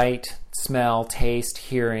 Sight, smell, taste,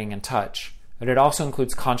 hearing, and touch. But it also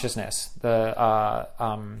includes consciousness,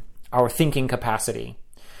 our thinking capacity.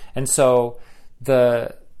 And so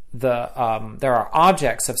there are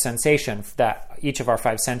objects of sensation that each of our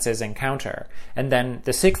 5 senses encounter. And then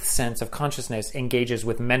the 6th sense of consciousness engages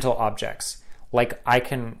with mental objects. Like I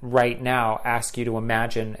can right now ask you to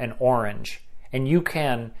imagine an orange. And you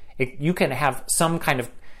can have some kind of,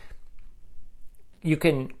 you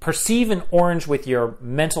can perceive an orange with your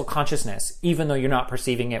mental consciousness, even though you're not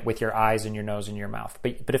perceiving it with your eyes and your nose and your mouth.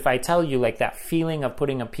 But if I tell you like that feeling of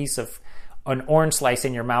putting a piece of an orange slice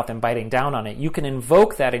in your mouth and biting down on it, you can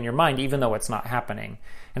invoke that in your mind even though it's not happening.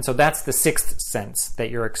 And so that's the 6th sense that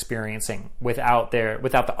you're experiencing without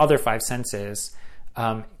the other 5 senses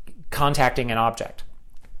contacting an object.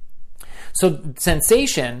 So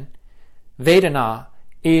sensation, Vedana,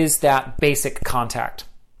 is that basic contact.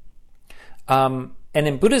 And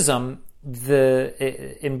in Buddhism,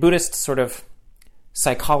 in Buddhist sort of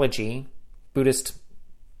psychology, Buddhist,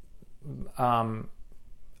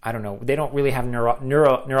 I don't know, they don't really have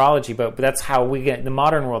neurology, but that's how we get in the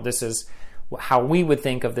modern world. This is how we would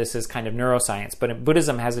think of this as kind of neuroscience. But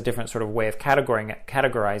Buddhism has a different sort of way of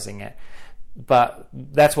categorizing it. But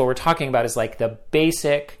that's what we're talking about, is like the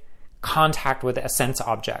basic contact with a sense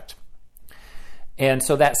object. And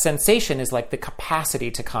so that sensation is like the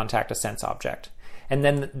capacity to contact a sense object. And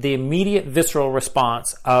then the immediate visceral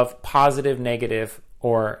response of positive, negative,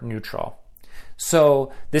 or neutral.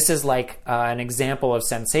 So this is like an example of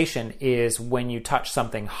sensation is when you touch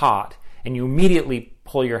something hot and you immediately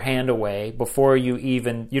pull your hand away before you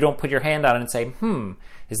don't put your hand on it and say,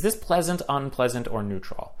 is this pleasant, unpleasant, or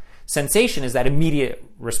neutral? Sensation is that immediate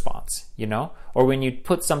response, or when you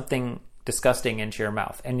put something disgusting into your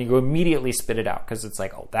mouth and you immediately spit it out because it's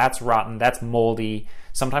like, oh, that's rotten, that's moldy.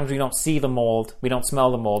 Sometimes we don't see the mold, we don't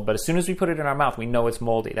smell the mold, but as soon as we put it in our mouth, we know it's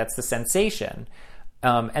moldy. That's the sensation.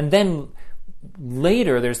 And then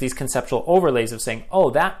later there's these conceptual overlays of saying,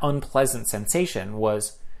 oh, that unpleasant sensation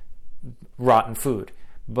was rotten food.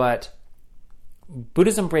 But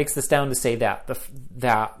Buddhism breaks this down to say that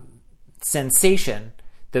that sensation,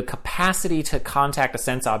 the capacity to contact a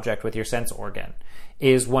sense object with your sense organ,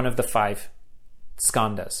 is one of the 5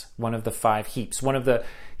 skandhas, one of the 5 heaps, one of the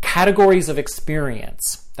categories of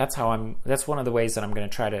experience. That's one of the ways that I'm going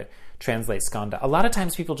to try to translate skanda. A lot of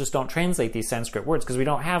times people just don't translate these Sanskrit words because we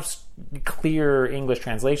don't have clear English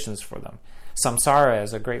translations for them. Samsara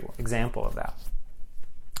is a great example of that.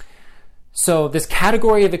 So this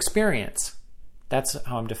category of experience, that's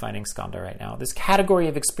how I'm defining skanda right now. This category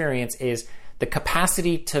of experience is the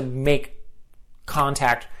capacity to make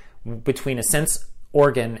contact between a sense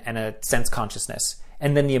organ and a sense consciousness,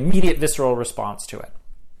 and then the immediate visceral response to it.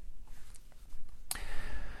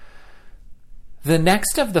 The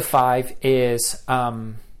next of the 5 is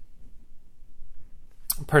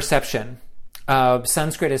perception.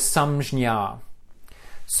 Sanskrit is samjñā.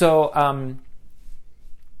 So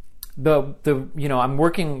we're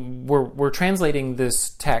translating this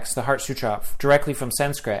text, the Heart Sutra, directly from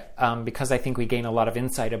Sanskrit because I think we gain a lot of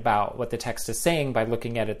insight about what the text is saying by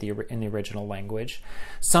looking at it in the original language.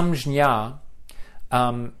 Samjñā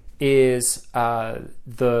is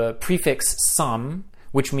the prefix sam,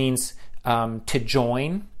 which means to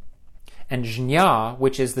join, and jñā,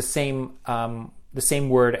 which is the same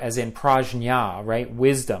word as in prajñā, right?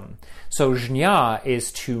 Wisdom. So jñā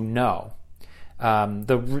is to know.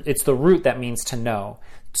 It's the root that means to know.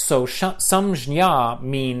 So samjñā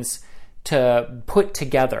means to put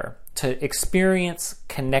together, to experience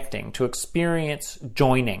connecting, to experience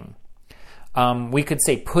joining. We could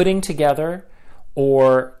say putting together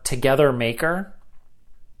or together maker.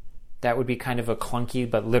 That would be kind of a clunky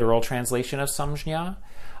but literal translation of samjñā.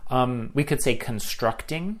 We could say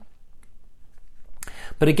constructing.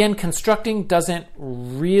 But again, constructing doesn't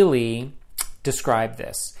really describe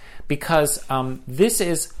this because this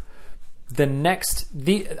is the next...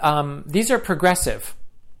 these are progressive.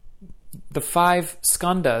 The 5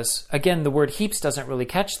 skandhas, again, the word heaps doesn't really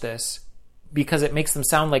catch this because it makes them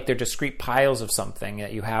sound like they're discrete piles of something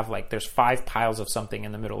that you have, like there's 5 piles of something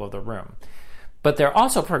in the middle of the room. But they're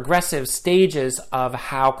also progressive stages of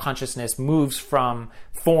how consciousness moves from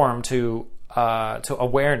form to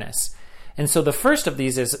awareness. And so the first of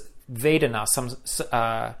these is Vedana, some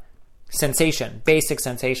sensation, basic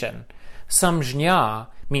sensation. Samjñā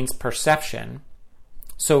means perception.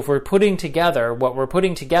 So if we're putting together, what we're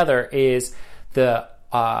putting together is the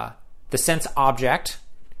sense object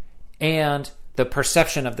and the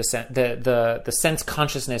perception of the sense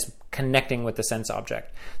consciousness connecting with the sense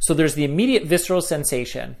object. So there's the immediate visceral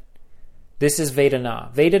sensation. This is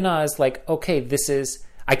Vedana. Vedana is like, okay,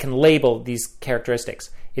 I can label these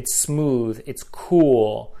characteristics. It's smooth, it's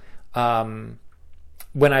cool.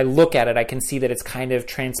 When I look at it, I can see that it's kind of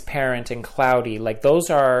transparent and cloudy. Like those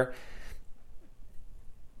are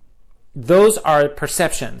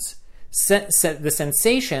perceptions. The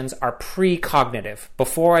sensations are precognitive,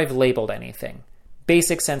 before I've labeled anything.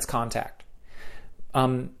 Basic sense contact.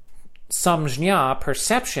 Samjñā,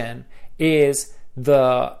 perception, is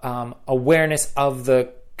the awareness of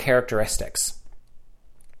the characteristics.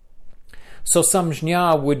 So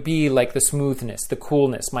samjñā would be like the smoothness, the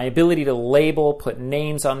coolness, my ability to label, put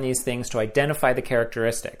names on these things to identify the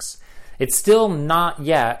characteristics. It's still not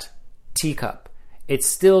yet teacup. It's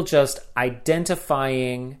still just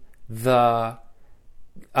identifying and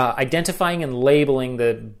labeling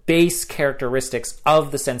the base characteristics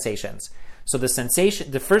of the sensations. So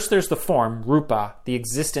first there's the form, rupa, the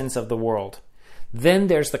existence of the world. Then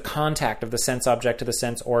there's the contact of the sense object to the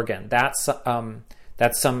sense organ. That's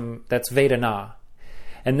Vedana.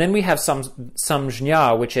 And then we have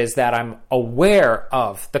samjñā, which is that I'm aware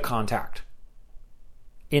of the contact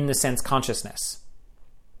in the sense consciousness.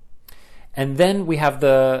 And then we have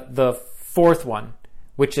the 4th one,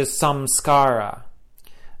 which is samskara.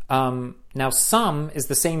 Now, sam is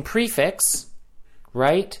the same prefix,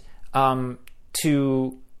 right?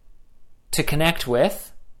 To connect with,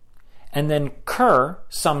 and then kur,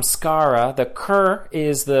 samskara. The kur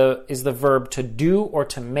is the verb to do or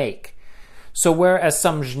to make. So whereas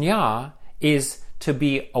samjñā is to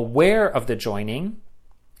be aware of the joining,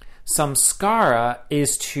 samskara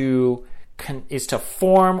is to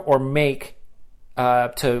form or make,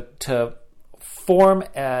 to form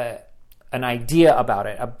an idea about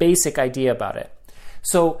it, a basic idea about it.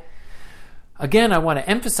 So again, I want to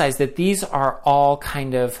emphasize that these are all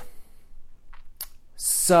kind of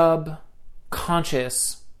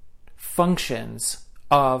subconscious functions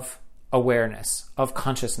of awareness, of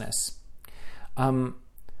consciousness.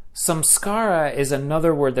 Samskara is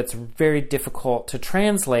another word that's very difficult to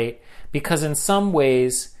translate because in some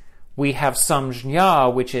ways we have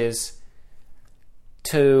samjñā, which is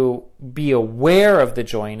to be aware of the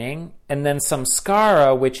joining, and then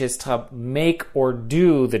samskara, which is to make or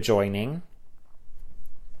do the joining.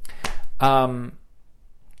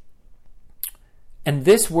 And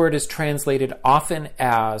this word is translated often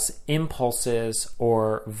as impulses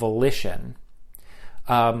or volition.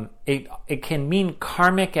 It can mean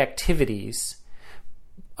karmic activities.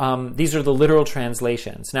 These are the literal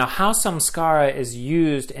translations. Now, how samskara is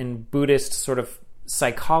used in Buddhist sort of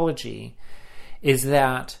psychology is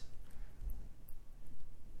that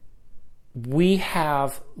we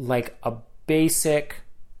have like a basic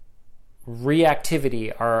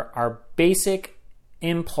reactivity, our basic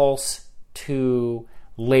impulse to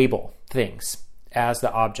label things as the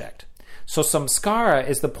object. So samskara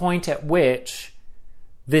is the point at which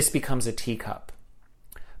this becomes a teacup.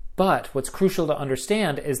 But what's crucial to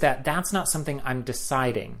understand is that that's not something I'm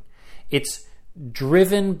deciding. It's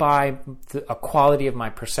driven by a quality of my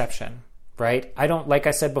perception, right? I don't, like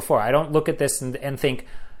I said before, I don't look at this and think,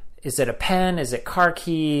 is it a pen? Is it car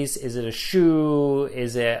keys? Is it a shoe?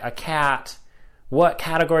 Is it a cat? What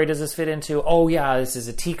category does this fit into? Oh yeah, this is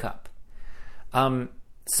a teacup.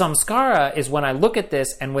 Samskara is when I look at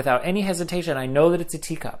this and without any hesitation, I know that it's a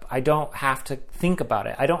teacup. I don't have to think about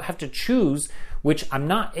it. I don't have to choose I'm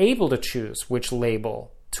not able to choose which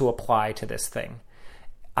label to apply to this thing.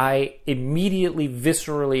 I immediately,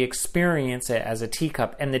 viscerally experience it as a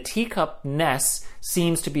teacup, and the teacup-ness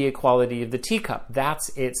seems to be a quality of the teacup. That's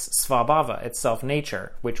its svabhava, its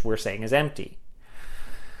self-nature, which we're saying is empty.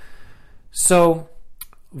 So,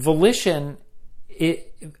 volition is,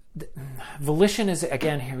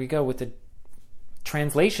 again, here we go with the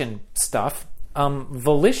translation stuff.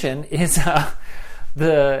 Volition is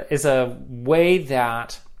a way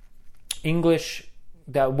that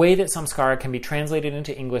samskara can be translated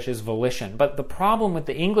into English is volition. But the problem with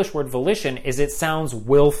the English word volition is it sounds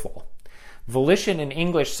willful. Volition in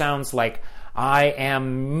English sounds like, I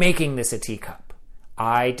am making this a teacup.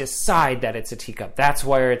 I decide that it's a teacup. That's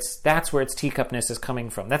where its teacup-ness is coming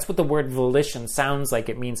from. That's what the word volition sounds like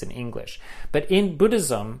it means in English. But in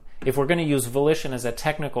Buddhism, if we're going to use volition as a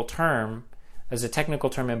technical term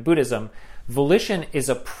in Buddhism, volition is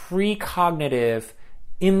a precognitive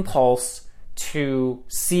impulse to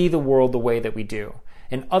see the world the way that we do.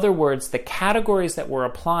 In other words, the categories that we're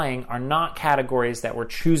applying are not categories that we're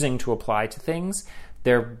choosing to apply to things.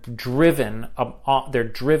 They're driven,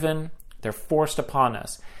 they're forced upon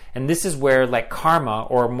us. And this is where, like karma,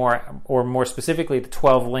 or more specifically the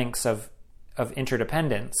 12 links of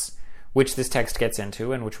interdependence, which this text gets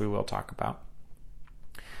into and which we will talk about.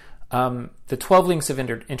 The 12 links of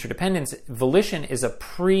interdependence, volition is a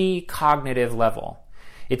precognitive level.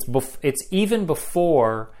 It's even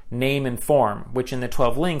before name and form, which in the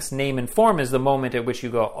 12 links, name and form is the moment at which you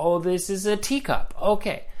go, oh, this is a teacup.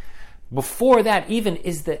 Okay. Before that even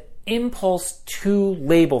is the impulse to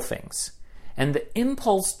label things. And the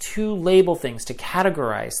impulse to label things, to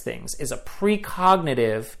categorize things, is a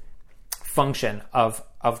precognitive function of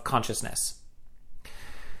consciousness.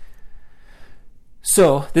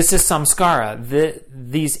 So this is samskara.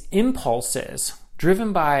 These impulses,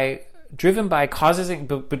 driven by causation,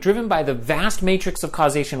 but driven by the vast matrix of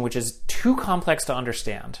causation, which is too complex to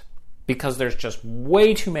understand, because there's just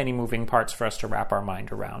way too many moving parts for us to wrap our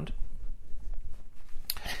mind around.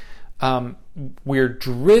 We're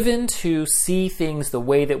driven to see things the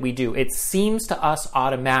way that we do. It seems to us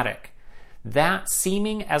automatic. That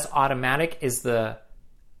seeming as automatic is the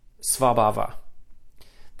svabhava.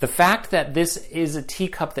 The fact that this is a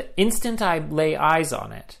teacup, the instant I lay eyes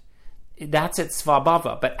on it, that's its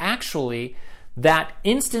svabhava. But actually, that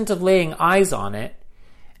instant of laying eyes on it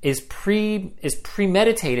is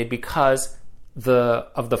premeditated because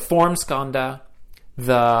of the form skandha,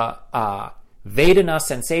 the Vedana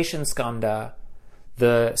sensation skandha,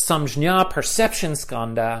 the samjñā perception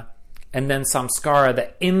skandha, and then samskara,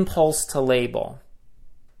 the impulse to label.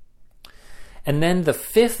 And then the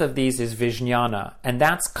fifth of these is vijñāna, and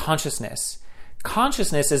that's consciousness.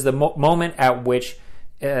 Consciousness is the moment at which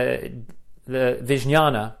the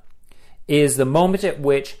vijñāna is the moment at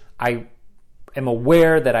which I am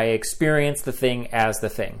aware that I experience the thing as the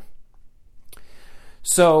thing.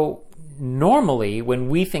 So normally, when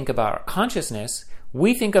we think about consciousness,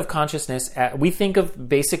 we think of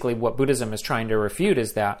basically what Buddhism is trying to refute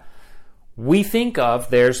is that we think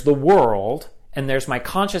of there's the world and there's my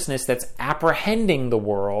consciousness that's apprehending the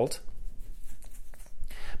world.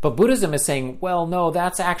 But Buddhism is saying, well, no,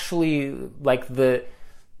 that's actually like the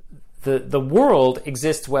world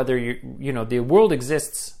exists whether the world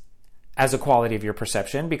exists as a quality of your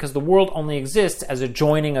perception, because the world only exists as a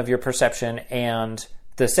joining of your perception and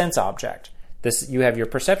the sense object. You have your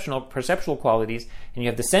perceptual qualities, and you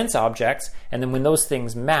have the sense objects, and then when those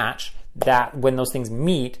things match, when those things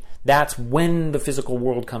meet, That's when the physical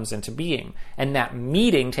world comes into being. And that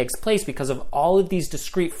meeting takes place because of all of these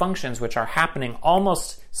discrete functions which are happening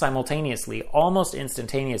almost simultaneously, almost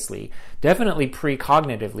instantaneously, definitely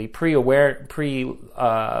precognitively, pre-aware,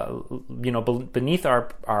 beneath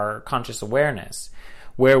our conscious awareness,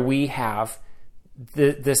 where we have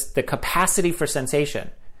the capacity for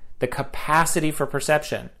sensation, the capacity for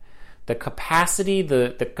perception, the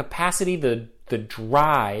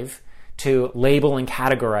drive to label and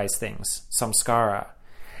categorize things, samskara.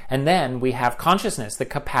 And then we have consciousness, the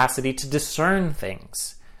capacity to discern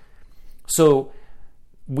things. So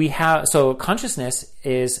consciousness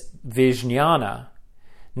is vijnana.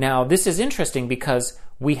 Now, this is interesting because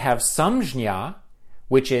we have samjñā,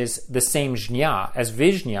 which is the same jñā as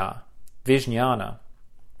vijnana.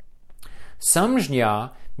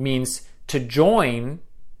 Samjñā means to join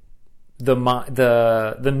the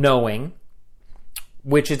knowing,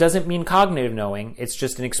 which it doesn't mean cognitive knowing, it's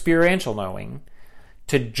just an experiential knowing,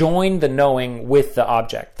 to join the knowing with the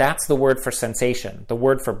object. That's the word for sensation. The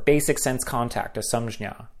word for basic sense contact is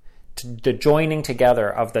samjñā, the joining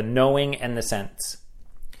together of the knowing and the sense.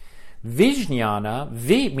 Vijnana,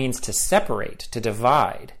 means to separate, to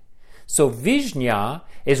divide. So vijñā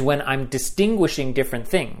is when I'm distinguishing different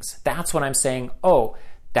things. That's when I'm saying, oh,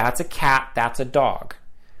 that's a cat, that's a dog.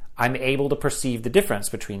 I'm able to perceive the difference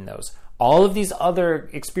between those. All of these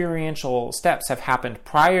other experiential steps have happened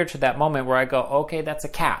prior to that moment where I go, okay, that's a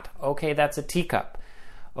cat. Okay, that's a teacup.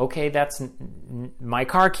 Okay, that's my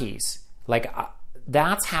car keys.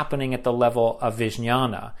 That's happening at the level of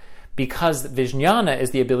vijnana, because vijnana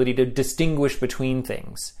is the ability to distinguish between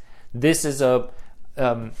things. This is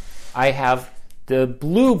I have the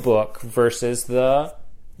blue book versus the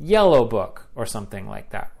yellow book or something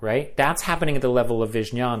like that, right? That's happening at the level of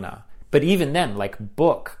vijnana. But even then,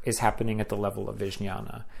 book is happening at the level of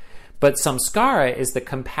vijnana. But samskara is the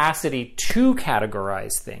capacity to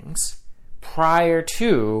categorize things prior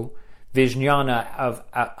to vijnana of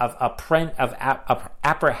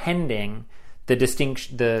apprehending the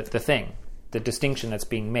distinction, the distinction that's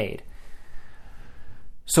being made.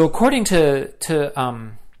 So according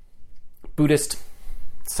to Buddhist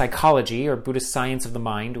psychology or Buddhist science of the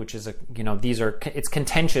mind, which is it's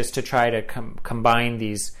contentious to try to combine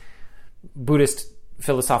these Buddhist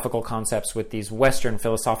philosophical concepts with these Western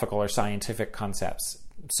philosophical or scientific concepts.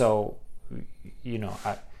 So,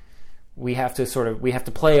 we have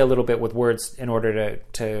to play a little bit with words in order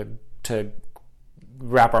to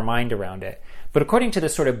wrap our mind around it. But according to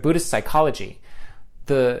this sort of Buddhist psychology,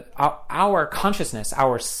 our consciousness,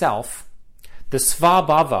 our self, the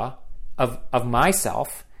svabhava of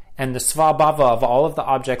myself, and the svabhava of all of the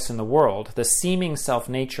objects in the world, the seeming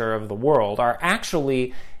self-nature of the world, are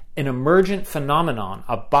actually an emergent phenomenon,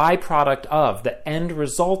 a byproduct of, the end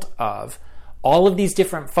result of, all of these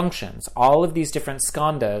different functions, all of these different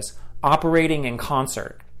skandhas operating in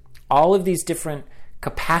concert, all of these different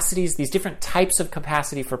capacities, these different types of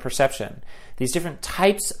capacity for perception, these different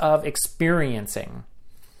types of experiencing,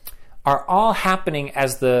 are all happening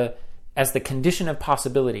as the condition of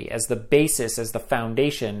possibility, as the basis, as the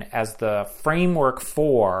foundation, as the framework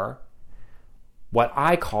for what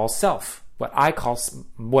I call self. What I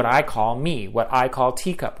call me, what I call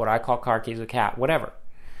teacup, what I call car keys, a cat, whatever.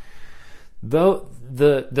 The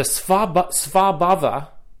svabhava,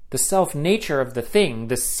 the self-nature of the thing,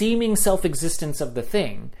 the seeming self-existence of the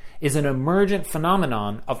thing, is an emergent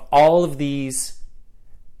phenomenon of all of these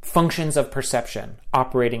functions of perception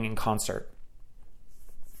operating in concert.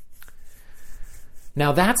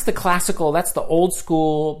 Now that's the old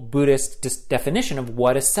school Buddhist definition of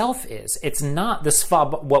what a self is. It's not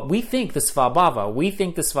what we think the svabhava. We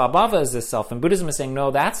think the svabhava is the self, and Buddhism is saying, no,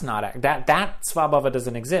 that's not, that svabhava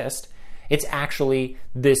doesn't exist. It's actually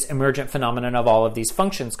this emergent phenomenon of all of these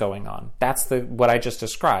functions going on. That's what I just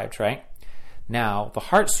described, right? Now, the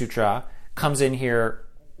Heart Sutra comes in here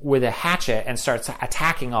with a hatchet and starts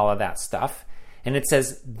attacking all of that stuff, and it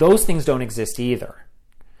says those things don't exist either.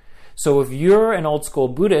 So if you're an old school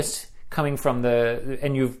Buddhist coming from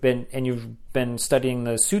and you've been studying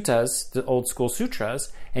the suttas, the old school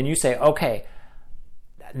sutras, and you say, okay,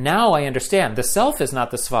 now I understand. The self is not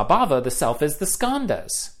the svabhava, the self is the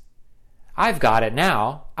skandhas. I've got it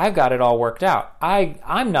now. I've got it all worked out.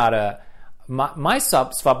 I'm not my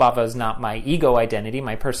svabhava is not my ego identity,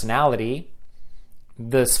 my personality.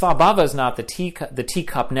 The svabhava is not the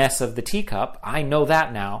teacupness of the teacup. I know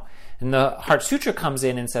that now. And the Heart Sutra comes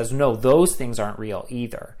in and says, no, those things aren't real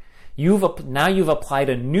either. Now you've applied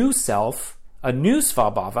a new self, a new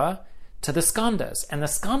svabhava, to the skandhas. And the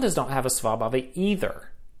skandhas don't have a svabhava either.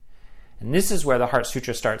 And this is where the Heart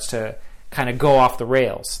Sutra starts to kind of go off the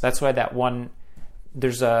rails. That's why that one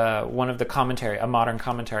there's a modern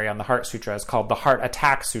commentary on the Heart Sutra is called the Heart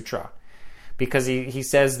Attack Sutra, because he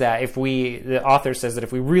says that the author says that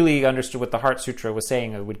if we really understood what the Heart Sutra was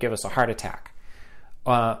saying, it would give us a heart attack.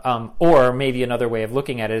 Or maybe another way of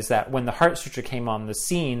looking at it is that when the Heart Sutra came on the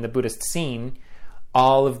scene, the Buddhist scene,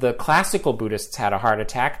 all of the classical Buddhists had a heart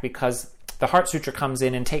attack, because the Heart Sutra comes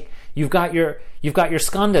in and you've got your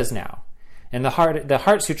skandhas now. And the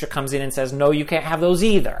Heart Sutra comes in and says, no, you can't have those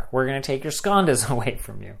either. We're going to take your skandhas away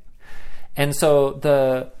from you. And so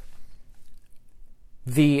the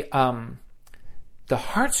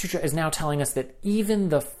Heart Sutra is now telling us that even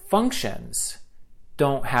the functions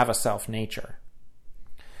don't have a self-nature.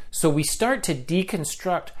 So we start to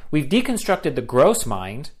deconstruct. We've deconstructed the gross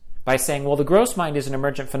mind by saying, well, the gross mind is an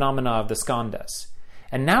emergent phenomena of the skandhas.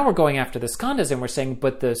 And now we're going after the skandhas and we're saying,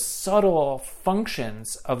 but the subtle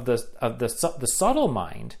functions of the subtle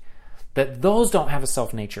mind, that those don't have a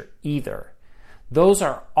self-nature either. Those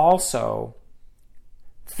are also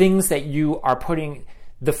things that you are putting.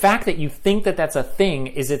 The fact that you think that that's a thing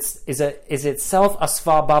is itself a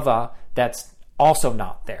svabhava that's also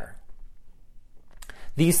not there.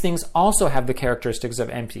 These things also have the characteristics of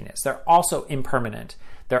emptiness. They're also impermanent.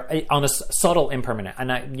 They're on a subtle impermanent.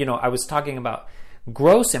 And I was talking about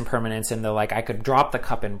gross impermanence in the, like, I could drop the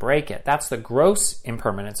cup and break it. That's the gross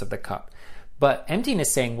impermanence of the cup. But emptiness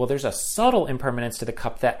is saying, well, there's a subtle impermanence to the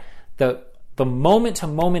cup, that the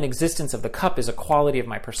moment-to-moment existence of the cup is a quality of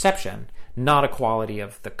my perception, not a quality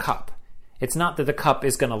of the cup. It's not that the cup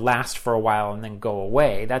is going to last for a while and then go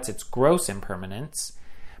away. That's its gross impermanence.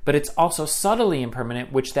 But it's also subtly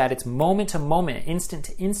impermanent, which that it's moment-to-moment,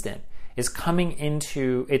 instant-to-instant, is coming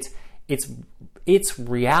into its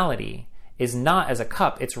reality is not as a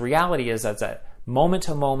cup. Its reality is as a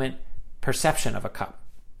moment-to-moment perception of a cup.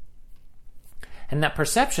 And that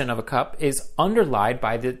perception of a cup is underlied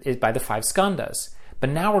by the five skandhas. But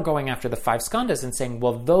now we're going after the five skandhas and saying,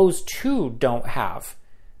 well, those too don't have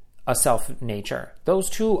a self-nature. Those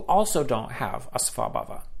too also don't have a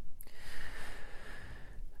svabhava.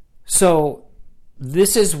 So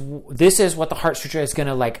this is what the Heart Sutra is going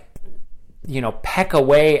to peck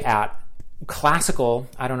away at classical.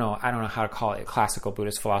 I don't know how to call it classical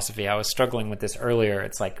Buddhist philosophy. I was struggling with this earlier.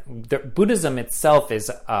 It's like Buddhism itself is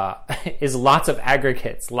lots of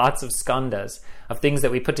aggregates, lots of skandhas of things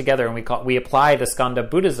that we put together, and we apply the skandha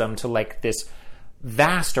Buddhism to like this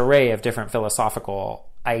vast array of different philosophical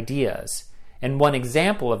ideas. And one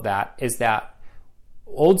example of that is that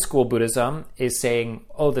old school Buddhism is saying,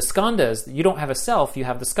 oh, the skandhas, you don't have a self, you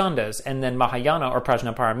have the skandhas. And then Mahayana, or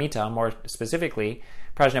Prajnaparamita, more specifically,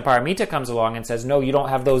 Prajnaparamita comes along and says, no, you don't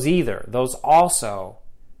have those either. Those also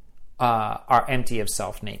are empty of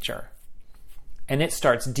self-nature. And it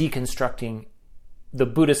starts deconstructing the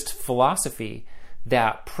Buddhist philosophy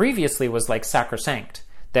that previously was like sacrosanct,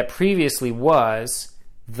 that previously was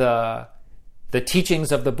the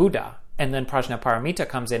teachings of the Buddha. And then Prajnaparamita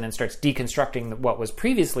comes in and starts deconstructing what was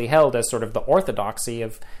previously held as sort of the orthodoxy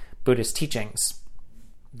of Buddhist teachings.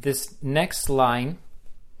 This next line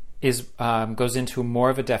goes into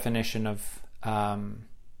more of a definition of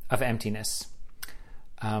emptiness.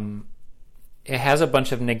 It has a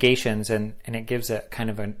bunch of negations, and it gives it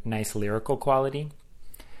kind of a nice lyrical quality.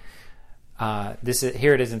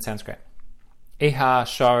 Here it is in Sanskrit. Eha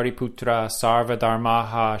Shariputra sarva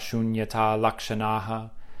dharmaha shunyata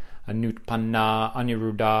lakshanaha anutpanna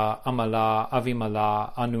aniruddha amala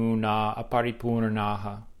avimala anuna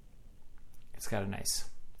aparipurnaha. It's got a nice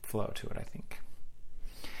flow to it, I think.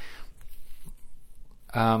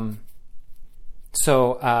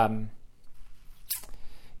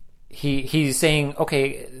 He's saying,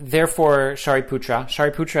 okay, therefore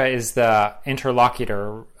Shariputra is the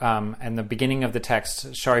interlocutor, and the beginning of the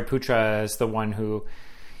text, Shariputra is the one who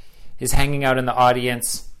is hanging out in the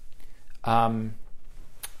audience.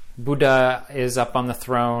 Buddha is up on the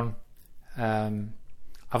throne.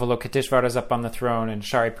 Avalokiteshvara is up on the throne, and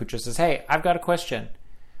Shariputra says, hey, I've got a question.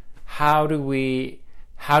 How do we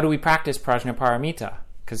practice Prajnaparamita?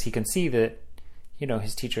 Because he can see that,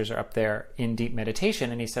 his teachers are up there in deep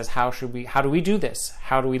meditation, and he says, how do we do this?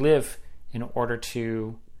 How do we live in order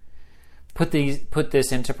to put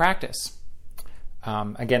this into practice?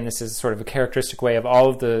 Again, this is sort of a characteristic way of all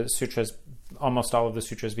of the sutras. Almost all of the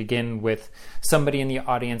sutras begin with somebody in the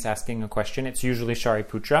audience asking a question. It's usually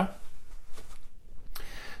Shariputra.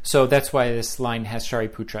 So that's why this line has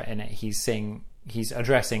Shariputra in it. He's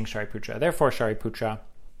addressing Shariputra. Therefore, Shariputra,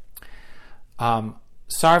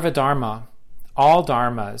 sarva dharma, all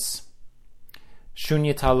dharmas,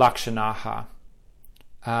 shunyata lakshanaha,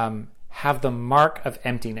 have the mark of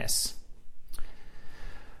emptiness.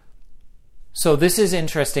 So this is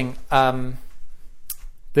interesting.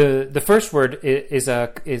 The first word is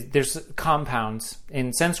there's compounds.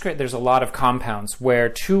 In Sanskrit, there's a lot of compounds where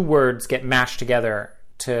two words get mashed together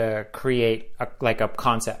to create a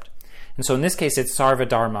concept. And so in this case, it's sarva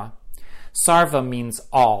dharma. Sarva means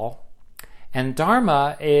all. And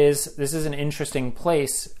dharma this is an interesting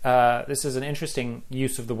place. This is an interesting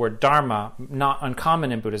use of the word dharma, not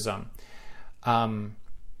uncommon in Buddhism.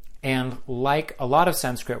 And like a lot of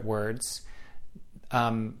Sanskrit words,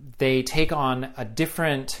 they take on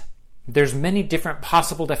there's many different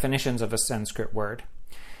possible definitions of a Sanskrit word.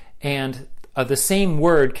 And the same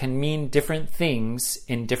word can mean different things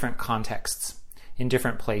in different contexts, in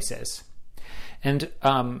different places. And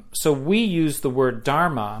so we use the word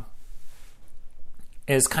dharma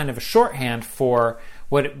as kind of a shorthand for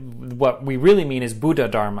what we really mean is Buddha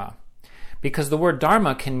Dharma. Because the word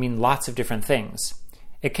dharma can mean lots of different things.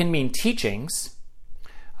 It can mean teachings.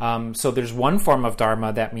 So there's one form of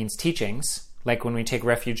dharma that means teachings. Like when we take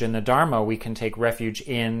refuge in the Dharma, we can take refuge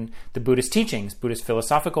in the Buddhist teachings, Buddhist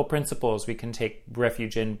philosophical principles. We can take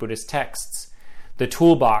refuge in Buddhist texts. The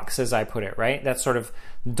toolbox, as I put it, right? That's sort of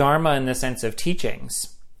dharma in the sense of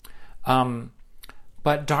teachings.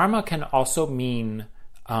 But dharma can also mean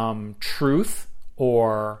truth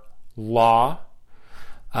or law.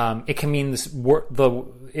 It can mean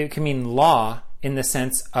it can mean law in the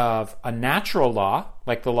sense of a natural law,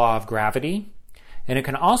 like the law of gravity, and it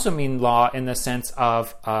can also mean law in the sense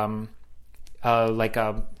of like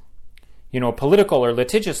a political or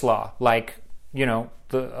litigious law, like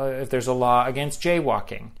if there's a law against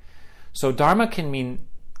jaywalking. So dharma can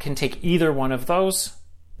take either one of those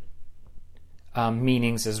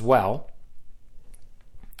meanings as well.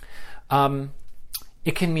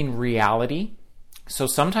 It can mean reality. So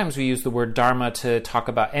sometimes we use the word dharma to talk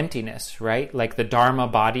about emptiness, right? Like the dharma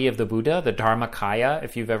body of the Buddha, the dharmakaya,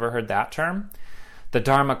 if you've ever heard that term. The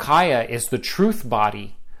dharmakaya is the truth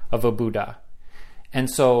body of a Buddha. And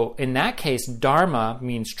so in that case, dharma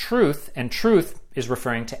means truth, and truth is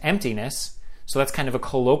referring to emptiness. So that's kind of a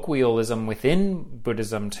colloquialism within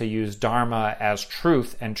Buddhism to use dharma as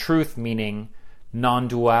truth, and truth meaning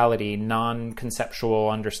non-duality, non-conceptual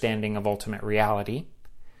understanding of ultimate reality.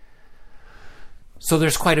 So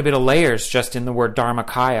there's quite a bit of layers just in the word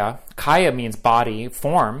dharmakaya. Kaya means body,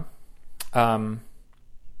 form or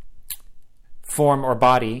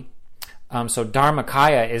body. So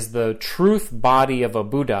dharmakaya is the truth body of a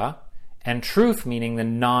Buddha, and truth meaning the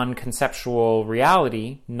non-conceptual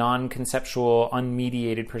reality, non-conceptual,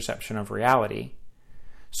 unmediated perception of reality.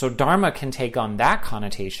 So dharma can take on that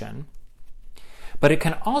connotation, but it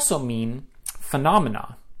can also mean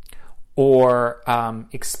phenomena or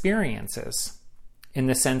experiences, in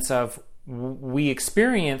the sense of we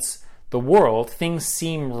experience the world, things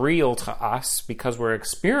seem real to us because we're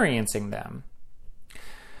experiencing them.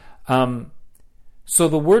 So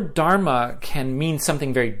the word dharma can mean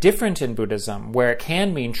something very different in Buddhism, where it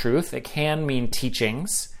can mean truth, it can mean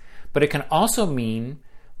teachings, but it can also mean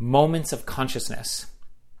moments of consciousness.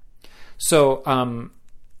 So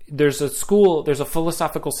there's a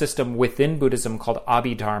philosophical system within Buddhism called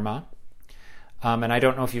Abhidharma. And I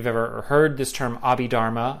don't know if you've ever heard this term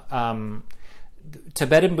Abhidharma.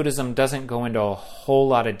 Tibetan Buddhism doesn't go into a whole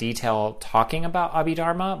lot of detail talking about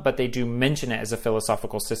Abhidharma, but they do mention it as a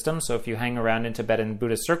philosophical system. So if you hang around in Tibetan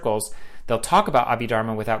Buddhist circles, they'll talk about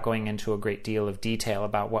Abhidharma without going into a great deal of detail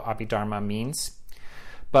about what Abhidharma means.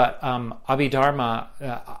 But Abhidharma,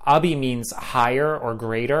 Abhi means higher or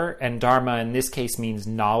greater, and Dharma in this case means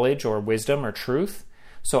knowledge or wisdom or truth.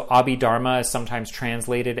 So Abhidharma is sometimes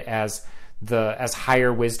translated as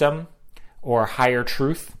higher wisdom or higher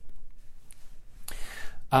truth.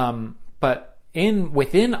 But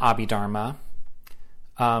within Abhidharma,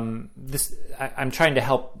 I'm trying to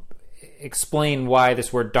help explain why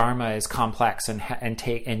this word dharma is complex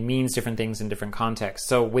and means different things in different contexts.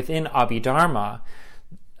 So within Abhidharma,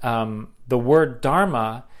 the word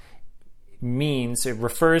dharma it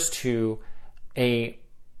refers to a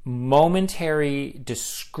momentary,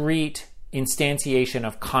 discrete instantiation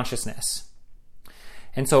of consciousness.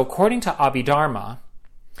 And so according to Abhidharma,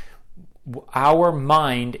 our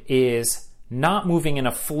mind is not moving in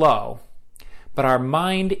a flow, but our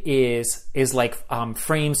mind is like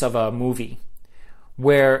frames of a movie,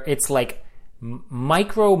 where it's like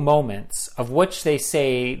micro moments, of which they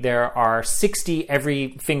say there are 60 every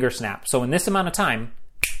finger snap. So in this amount of time,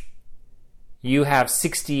 you have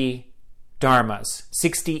 60 dharmas,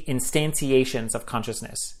 60 instantiations of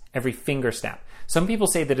consciousness every finger snap. Some people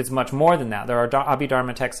say that it's much more than that. There are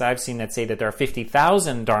Abhidharma texts I've seen that say that there are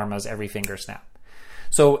 50,000 dharmas every finger snap.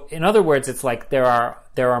 So in other words, it's like there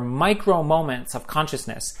are micro moments of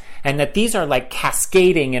consciousness, and that these are like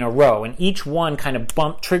cascading in a row, and each one kind of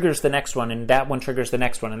triggers the next one, and that one triggers the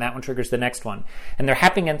next one, and that one triggers the next one. And they're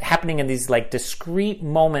happening in these like discrete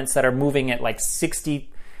moments that are moving at like 60,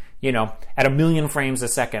 at 1 million frames a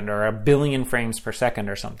second or 1 billion frames per second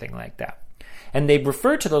or something like that. And they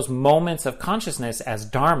refer to those moments of consciousness as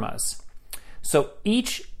dharmas. So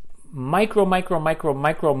each micro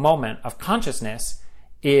moment of consciousness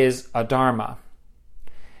is a dharma.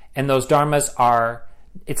 And those dharmas are,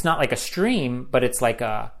 it's not like a stream, but it's like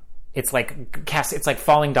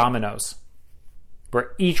falling dominoes,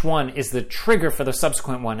 where each one is the trigger for the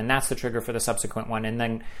subsequent one, and that's the trigger for the subsequent one, and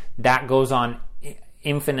then that goes on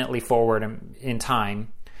infinitely forward in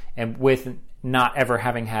time, and with not ever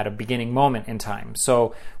having had a beginning moment in time.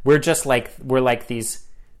 So we're like these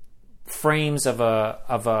frames of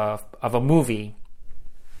a movie.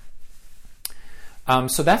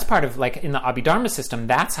 So that's part of, like, in the Abhidharma system,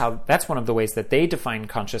 that's one of the ways that they define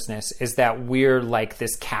consciousness, is that we're like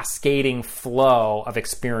this cascading flow of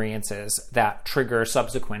experiences that trigger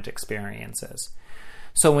subsequent experiences.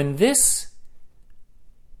 So in this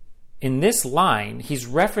line, he's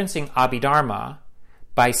referencing Abhidharma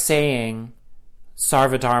by saying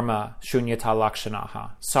Sarvadharma Shunyata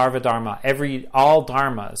Lakshanaha. Sarvadharma, all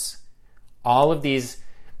dharmas, all of these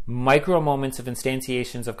micro moments of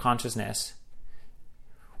instantiations of consciousness,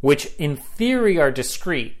 which in theory are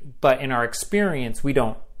discrete, but in our experience we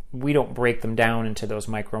don't break them down into those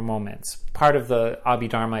micro moments. Part of the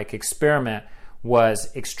Abhidharmic experiment was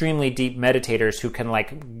extremely deep meditators who can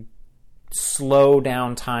like slow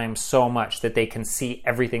down time so much that they can see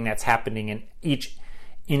everything that's happening in each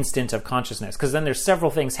instant of consciousness, because then there's several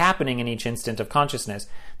things happening in each instant of consciousness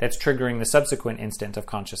that's triggering the subsequent instant of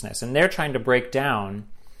consciousness. And they're trying to break down,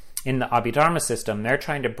 in the Abhidharma system, they're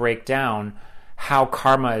trying to break down how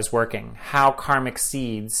karma is working, how karmic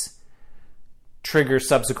seeds trigger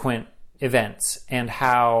subsequent events, and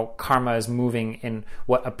how karma is moving in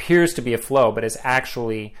what appears to be a flow but is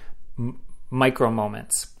actually micro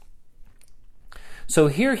moments. So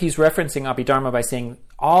here he's referencing Abhidharma by saying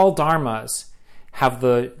all dharmas have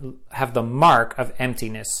the mark of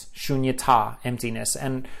emptiness, shunyata, emptiness.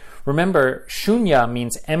 And remember, shunya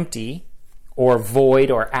means empty or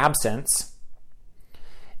void or absence.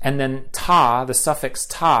 And then ta, the suffix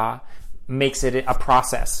ta, makes it a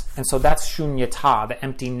process. And so that's shunyata, the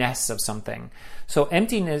emptiness of something. So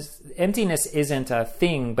emptiness isn't a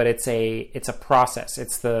thing, but it's a process.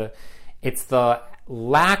 It's the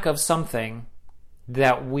lack of something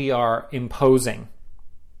that we are imposing.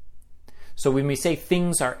 So when we say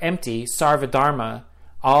things are empty, sarvadharma,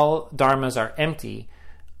 all dharmas are empty,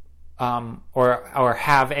 or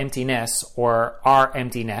have emptiness, or are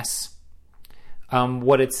emptiness.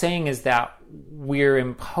 What it's saying is that we're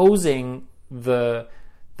imposing the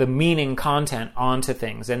meaning content onto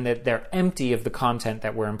things, and that they're empty of the content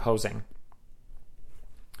that we're imposing.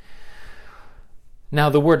 Now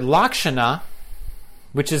the word lakshana,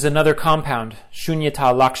 which is another compound,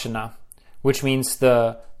 shunyata lakshana, which means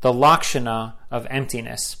the lakshana of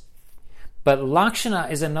emptiness. But lakshana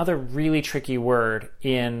is another really tricky word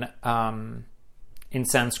in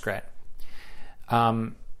Sanskrit.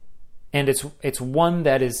 And it's one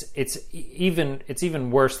that is it's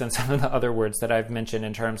even worse than some of the other words that I've mentioned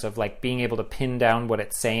in terms of like being able to pin down what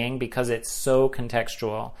it's saying, because it's so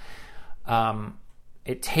contextual.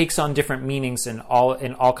 It takes on different meanings in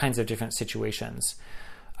all kinds of different situations.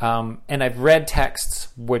 And I've read texts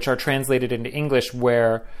which are translated into English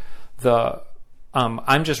where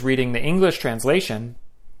I'm just reading the English translation,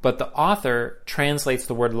 but the author translates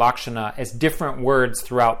the word lakshana as different words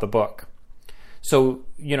throughout the book. So,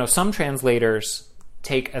 some translators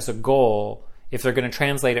take as a goal, if they're going to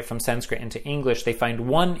translate it from Sanskrit into English, they find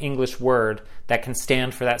one English word that can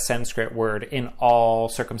stand for that Sanskrit word in all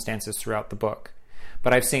circumstances throughout the book.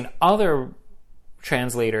 But I've seen other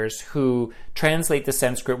translators who translate the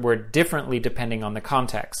Sanskrit word differently depending on the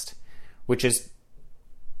context, which is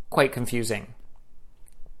quite confusing.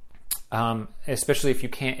 Especially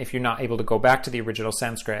if you're not able to go back to the original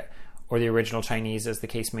Sanskrit or the original Chinese, as the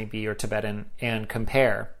case may be, or Tibetan, and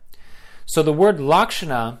compare. So the word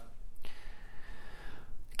lakshana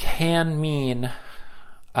can mean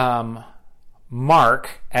mark,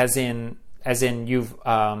 as in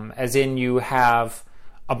you have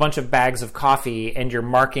a bunch of bags of coffee and you're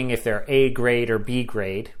marking if they're A grade or B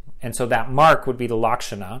grade, and so that mark would be the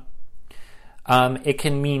lakshana. It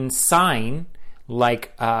can mean sign,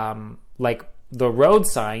 like the road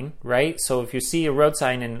sign, right? So if you see a road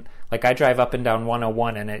sign in Like I drive up and down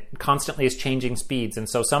 101 and it constantly is changing speeds. And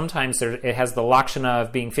so sometimes it has the Lakshana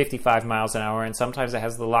of being 55 miles an hour, and sometimes it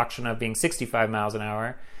has the Lakshana of being 65 miles an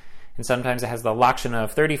hour, and sometimes it has the Lakshana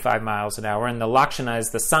of 35 miles an hour. And the Lakshana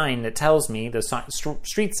is the sign that tells me, the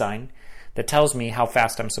street sign that tells me how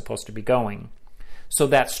fast I'm supposed to be going. So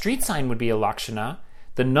that street sign would be a Lakshana.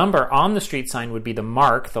 The number on the street sign would be the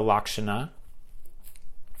mark, the Lakshana.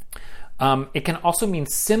 It can also mean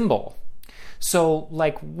symbol. So,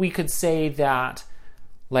 like, we could say that,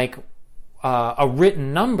 like, a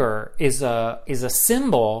written number is a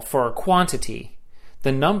symbol for a quantity.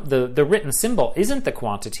 The written symbol isn't the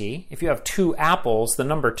quantity. If you have 2 apples, the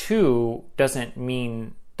number 2 doesn't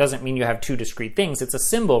mean you have 2 discrete things. It's a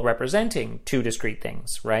symbol representing 2 discrete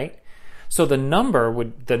things, right? So the number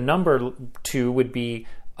 2 would be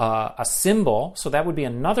a symbol. So that would be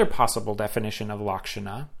another possible definition of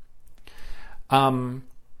Lakshana.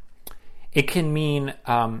 It can mean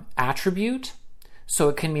attribute, so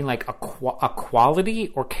it can mean like a quality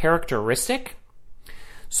or characteristic.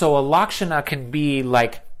 So a Lakshana can be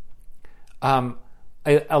like a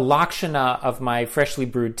Lakshana of my freshly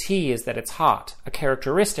brewed tea is that it's hot. A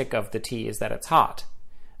characteristic of the tea is that it's hot.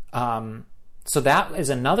 So that is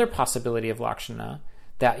another possibility of Lakshana,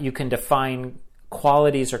 that you can define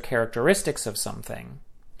qualities or characteristics of something.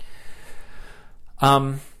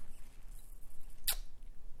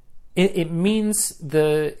 It means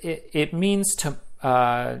to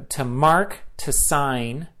mark, to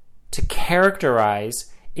sign, to characterize,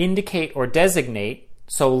 indicate, or designate.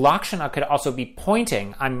 So Lakshana could also be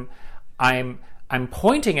pointing. I'm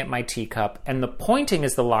pointing at my teacup, and the pointing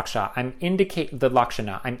is the Lakshana. I'm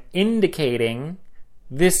indicating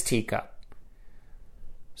this teacup.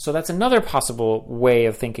 So that's another possible way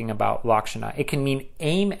of thinking about Lakshana. It can mean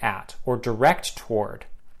aim at or direct toward.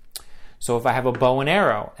 So if I have a bow and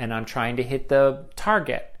arrow and I'm trying to hit the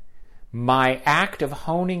target, my act of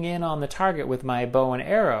honing in on the target with my bow and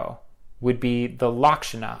arrow would be the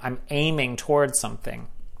Lakshana. I'm aiming towards something.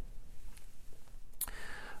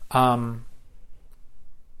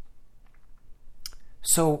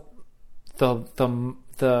 So the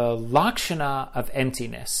Lakshana of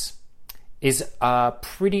emptiness is a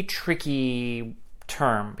pretty tricky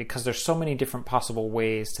term because there's so many different possible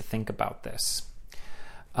ways to think about this.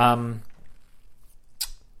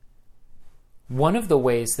 One of the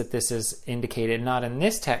ways that this is indicated, not in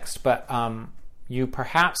this text, but you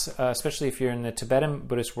perhaps, especially if you're in the Tibetan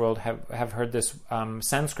Buddhist world, have heard this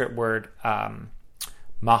Sanskrit word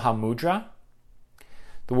Mahamudra.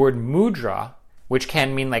 The word mudra, which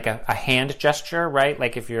can mean like a hand gesture, right?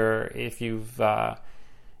 Like if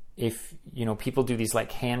people do these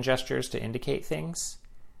like hand gestures to indicate things,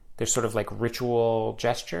 they're sort of like ritual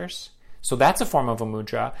gestures. So that's a form of a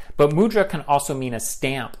mudra, but mudra can also mean a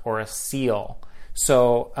stamp or a seal.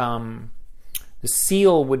 So the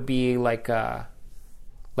seal would be like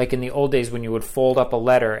in the old days when you would fold up a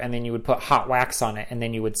letter and then you would put hot wax on it and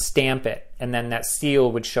then you would stamp it, and then that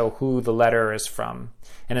seal would show who the letter is from.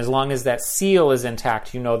 And as long as that seal is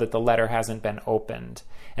intact, you know that the letter hasn't been opened.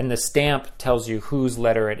 And the stamp tells you whose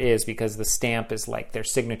letter it is because the stamp is like their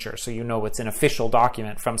signature. So you know it's an official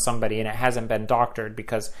document from somebody and it hasn't been doctored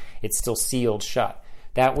because it's still sealed shut.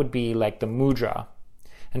 That would be like the mudra.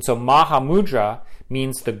 And so Mahamudra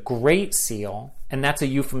means the great seal, and that's a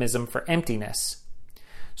euphemism for emptiness.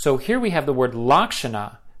 So here we have the word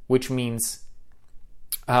Lakshana, which means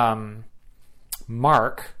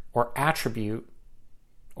mark or attribute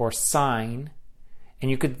or sign. And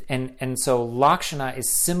you could so Lakshana is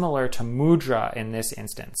similar to mudra in this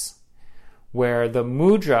instance, where the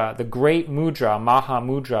mudra, the great mudra,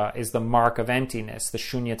 Mahamudra, is the mark of emptiness, the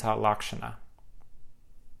Shunyata Lakshana.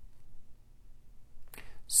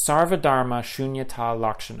 Sarvadharma Shunyata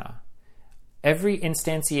Lakshana. Every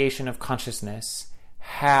instantiation of consciousness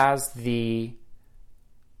has the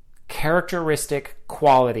characteristic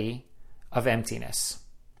quality of emptiness.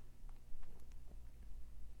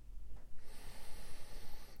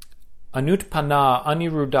 Anutpanna,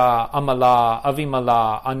 Aniruddha, Amala,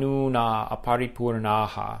 Avimala, Anuna,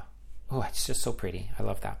 Aparipurnaha. Oh, it's just so pretty. I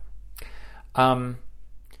love that. I'm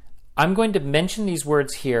going to mention these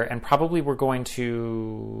words here, and probably we're going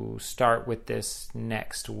to start with this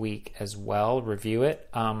next week as well, review it.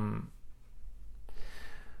 I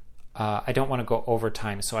don't want to go over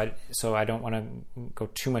time, so I don't want to go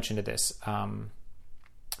too much into this.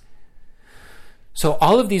 So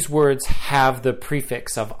all of these words have the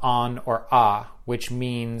prefix of an or a, which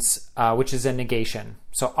means which is a negation.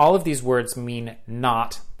 So all of these words mean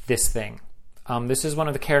not this thing. This is one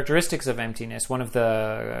of the characteristics of emptiness. One of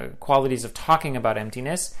the qualities of talking about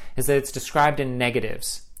emptiness is that it's described in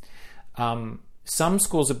negatives. Some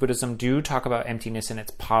schools of Buddhism do talk about emptiness and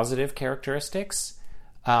its positive characteristics,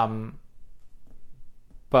 but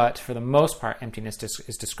for the most part, emptiness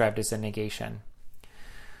is described as a negation.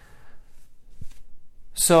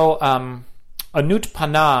 So,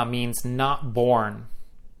 anutpanna means not born,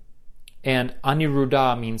 and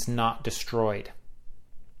aniruddha means not destroyed.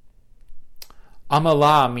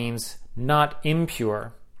 Amala means not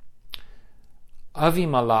impure.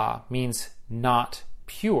 Avimala means not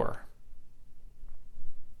pure.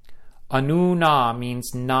 Anuna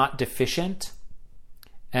means not deficient.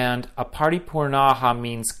 And aparipurnaha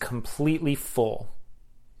means completely full.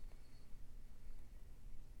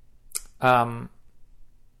 But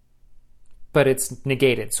it's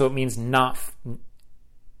negated, so it means not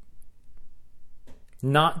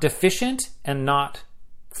deficient and not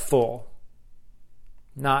full.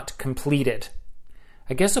 Not completed.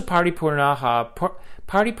 I guess a paripurnaha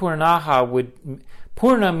would...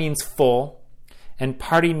 Purna means full, and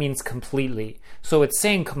pari means completely. So it's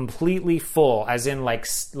saying completely full, as in like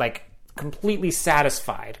completely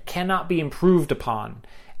satisfied, cannot be improved upon,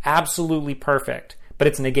 absolutely perfect, but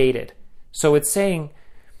it's negated. So it's saying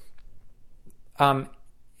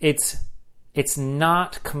it's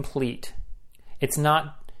not complete. It's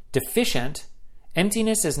not deficient.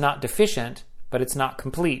 Emptiness is not deficient, but it's not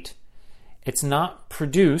complete. It's not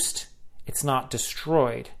produced. It's not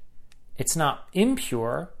destroyed. It's not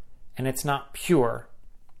impure, and it's not pure.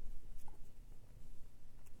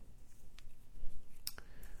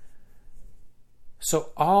 So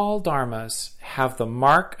all dharmas have the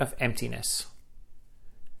mark of emptiness.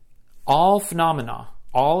 All phenomena,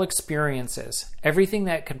 all experiences, everything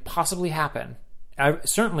that could possibly happen,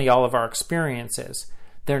 certainly all of our experiences,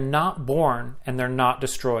 they're not born and they're not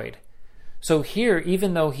destroyed. So here,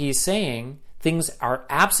 even though he's saying things are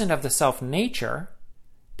absent of the self-nature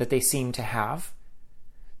that they seem to have,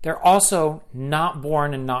 they're also not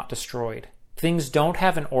born and not destroyed. Things don't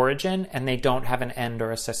have an origin and they don't have an end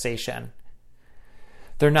or a cessation.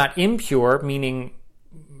 They're not impure, meaning,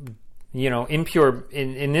 impure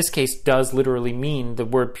in this case does literally mean, the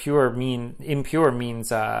word impure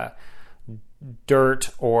means dirt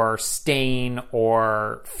or stain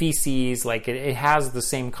or feces. Like it has the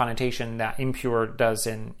same connotation that impure does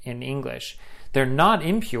in English. They're not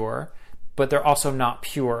impure, but they're also not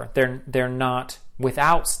pure. They're not with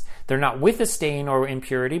a stain or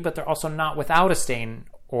impurity, but they're also not without a stain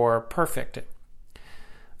or perfect.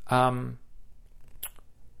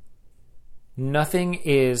 Nothing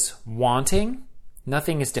is wanting,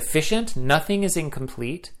 nothing is deficient, nothing is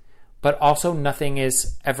incomplete, but also nothing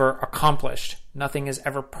is ever accomplished. Nothing is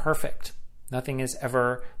ever perfect. Nothing is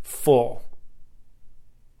ever full.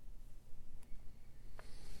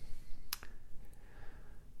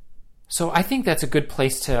 So I think that's a good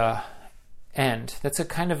place to end. That's a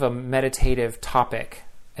kind of a meditative topic.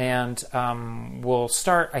 And we'll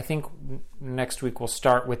start, I think next week we'll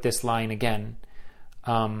start with this line again.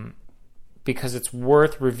 Because it's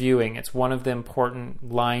worth reviewing. It's one of the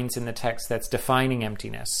important lines in the text that's defining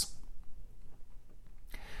emptiness.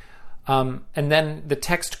 And then the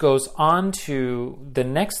text goes on to the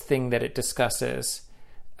next thing that it discusses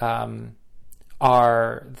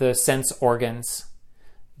are the sense organs,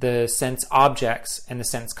 the sense objects, and the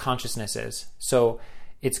sense consciousnesses. So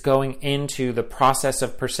it's going into the process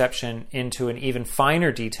of perception into an even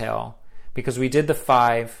finer detail, because we did the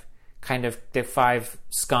five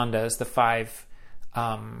skandhas, the five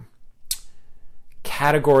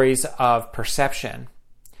categories of perception.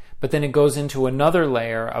 But then it goes into another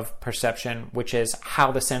layer of perception, which is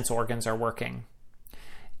how the sense organs are working.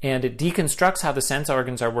 And it deconstructs how the sense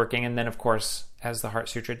organs are working, and then, of course, as the Heart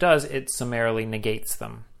Sutra does, it summarily negates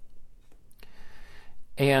them.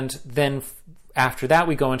 And then after that,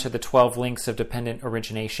 we go into the 12 links of dependent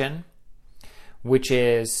origination, which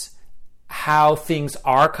is how things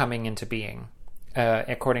are coming into being,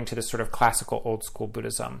 according to the sort of classical old school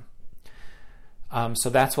Buddhism. So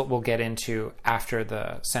that's what we'll get into after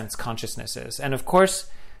the sense consciousnesses. And of course,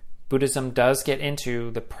 Buddhism does get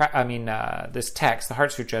into this text, the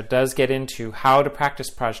Heart Sutra, does get into how to practice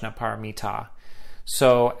prajnaparamita.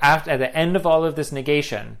 So at the end of all of this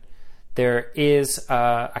negation, there is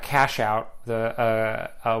a cash out,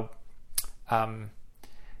 a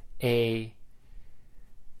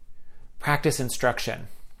practice instruction.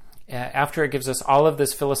 After it gives us all of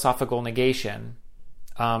this philosophical negation,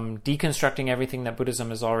 deconstructing everything that Buddhism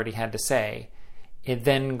has already had to say, it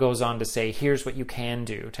then goes on to say, here's what you can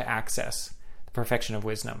do to access the perfection of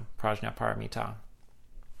wisdom, prajnaparamita.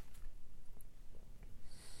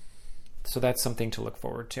 So that's something to look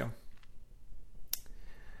forward to.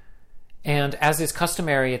 And as is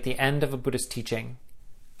customary at the end of a Buddhist teaching,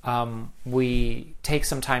 we take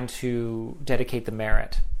some time to dedicate the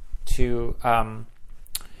merit to,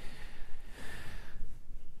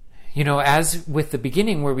 as with the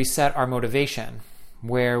beginning where we set our motivation,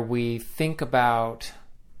 where we think about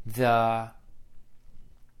the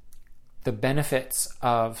benefits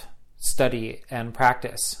of study and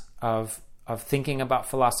practice, of thinking about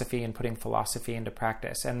philosophy and putting philosophy into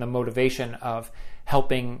practice, and the motivation of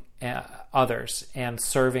helping others and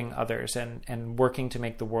serving others and working to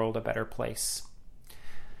make the world a better place.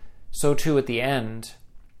 So too at the end,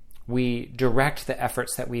 we direct the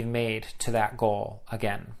efforts that we've made to that goal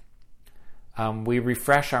again. We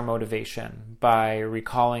refresh our motivation by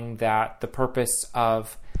recalling that the purpose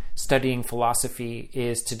of studying philosophy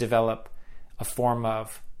is to develop a form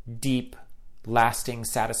of deep, lasting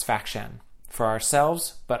satisfaction for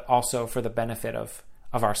ourselves, but also for the benefit of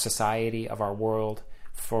our society, of our world,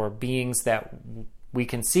 for beings that we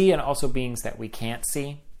can see and also beings that we can't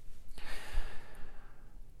see.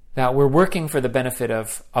 That we're working for the benefit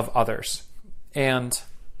of others. And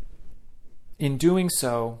in doing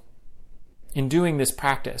so, in doing this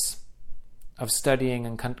practice of studying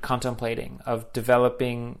and contemplating, of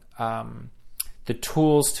developing the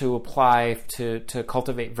tools to apply to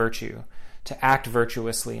cultivate virtue, to act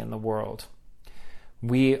virtuously in the world,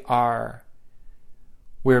 we're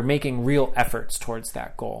making real efforts towards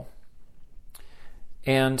that goal.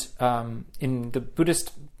 And in the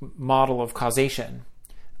Buddhist model of causation,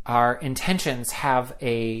 our intentions have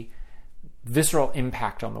a visceral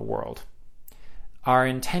impact on the world. Our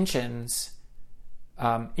intentions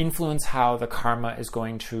influence how the karma is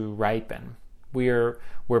going to ripen. We're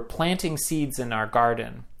planting seeds in our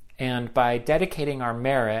garden, and by dedicating our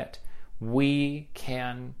merit, we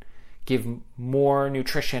can give more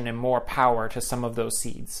nutrition and more power to some of those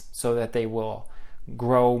seeds so that they will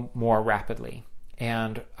grow more rapidly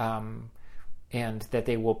and that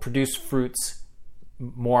they will produce fruits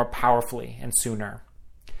more powerfully and sooner.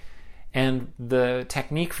 And the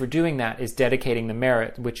technique for doing that is dedicating the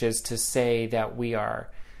merit, which is to say that we're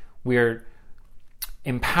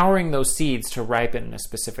empowering those seeds to ripen in a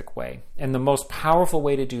specific way. And the most powerful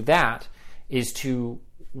way to do that is to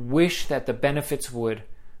wish that the benefits would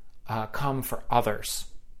come for others,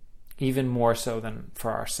 even more so than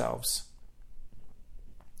for ourselves.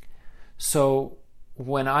 So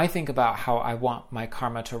when I think about how I want my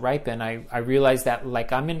karma to ripen, I realize that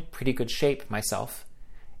I'm in pretty good shape myself.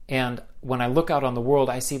 And when I look out on the world,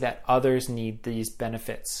 I see that others need these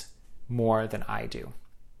benefits more than I do.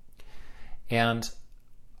 And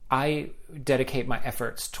I dedicate my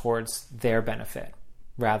efforts towards their benefit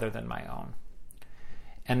rather than my own.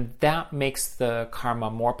 And that makes the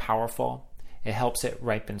karma more powerful. It helps it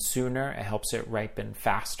ripen sooner. It helps it ripen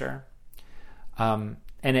faster. And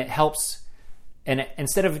it helps, and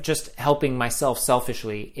instead of just helping myself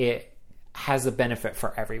selfishly, it has a benefit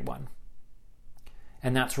for everyone.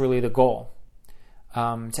 And that's really the goal,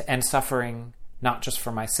 to end suffering not just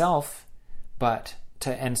for myself, but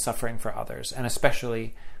to end suffering for others, and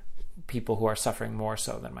especially people who are suffering more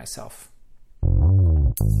so than myself.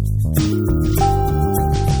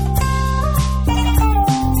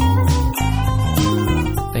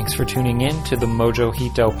 Thanks for tuning in to the Mojo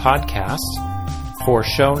Hito podcast. For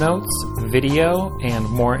show notes, video, and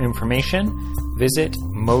more information, visit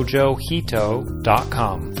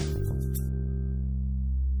mojohito.com.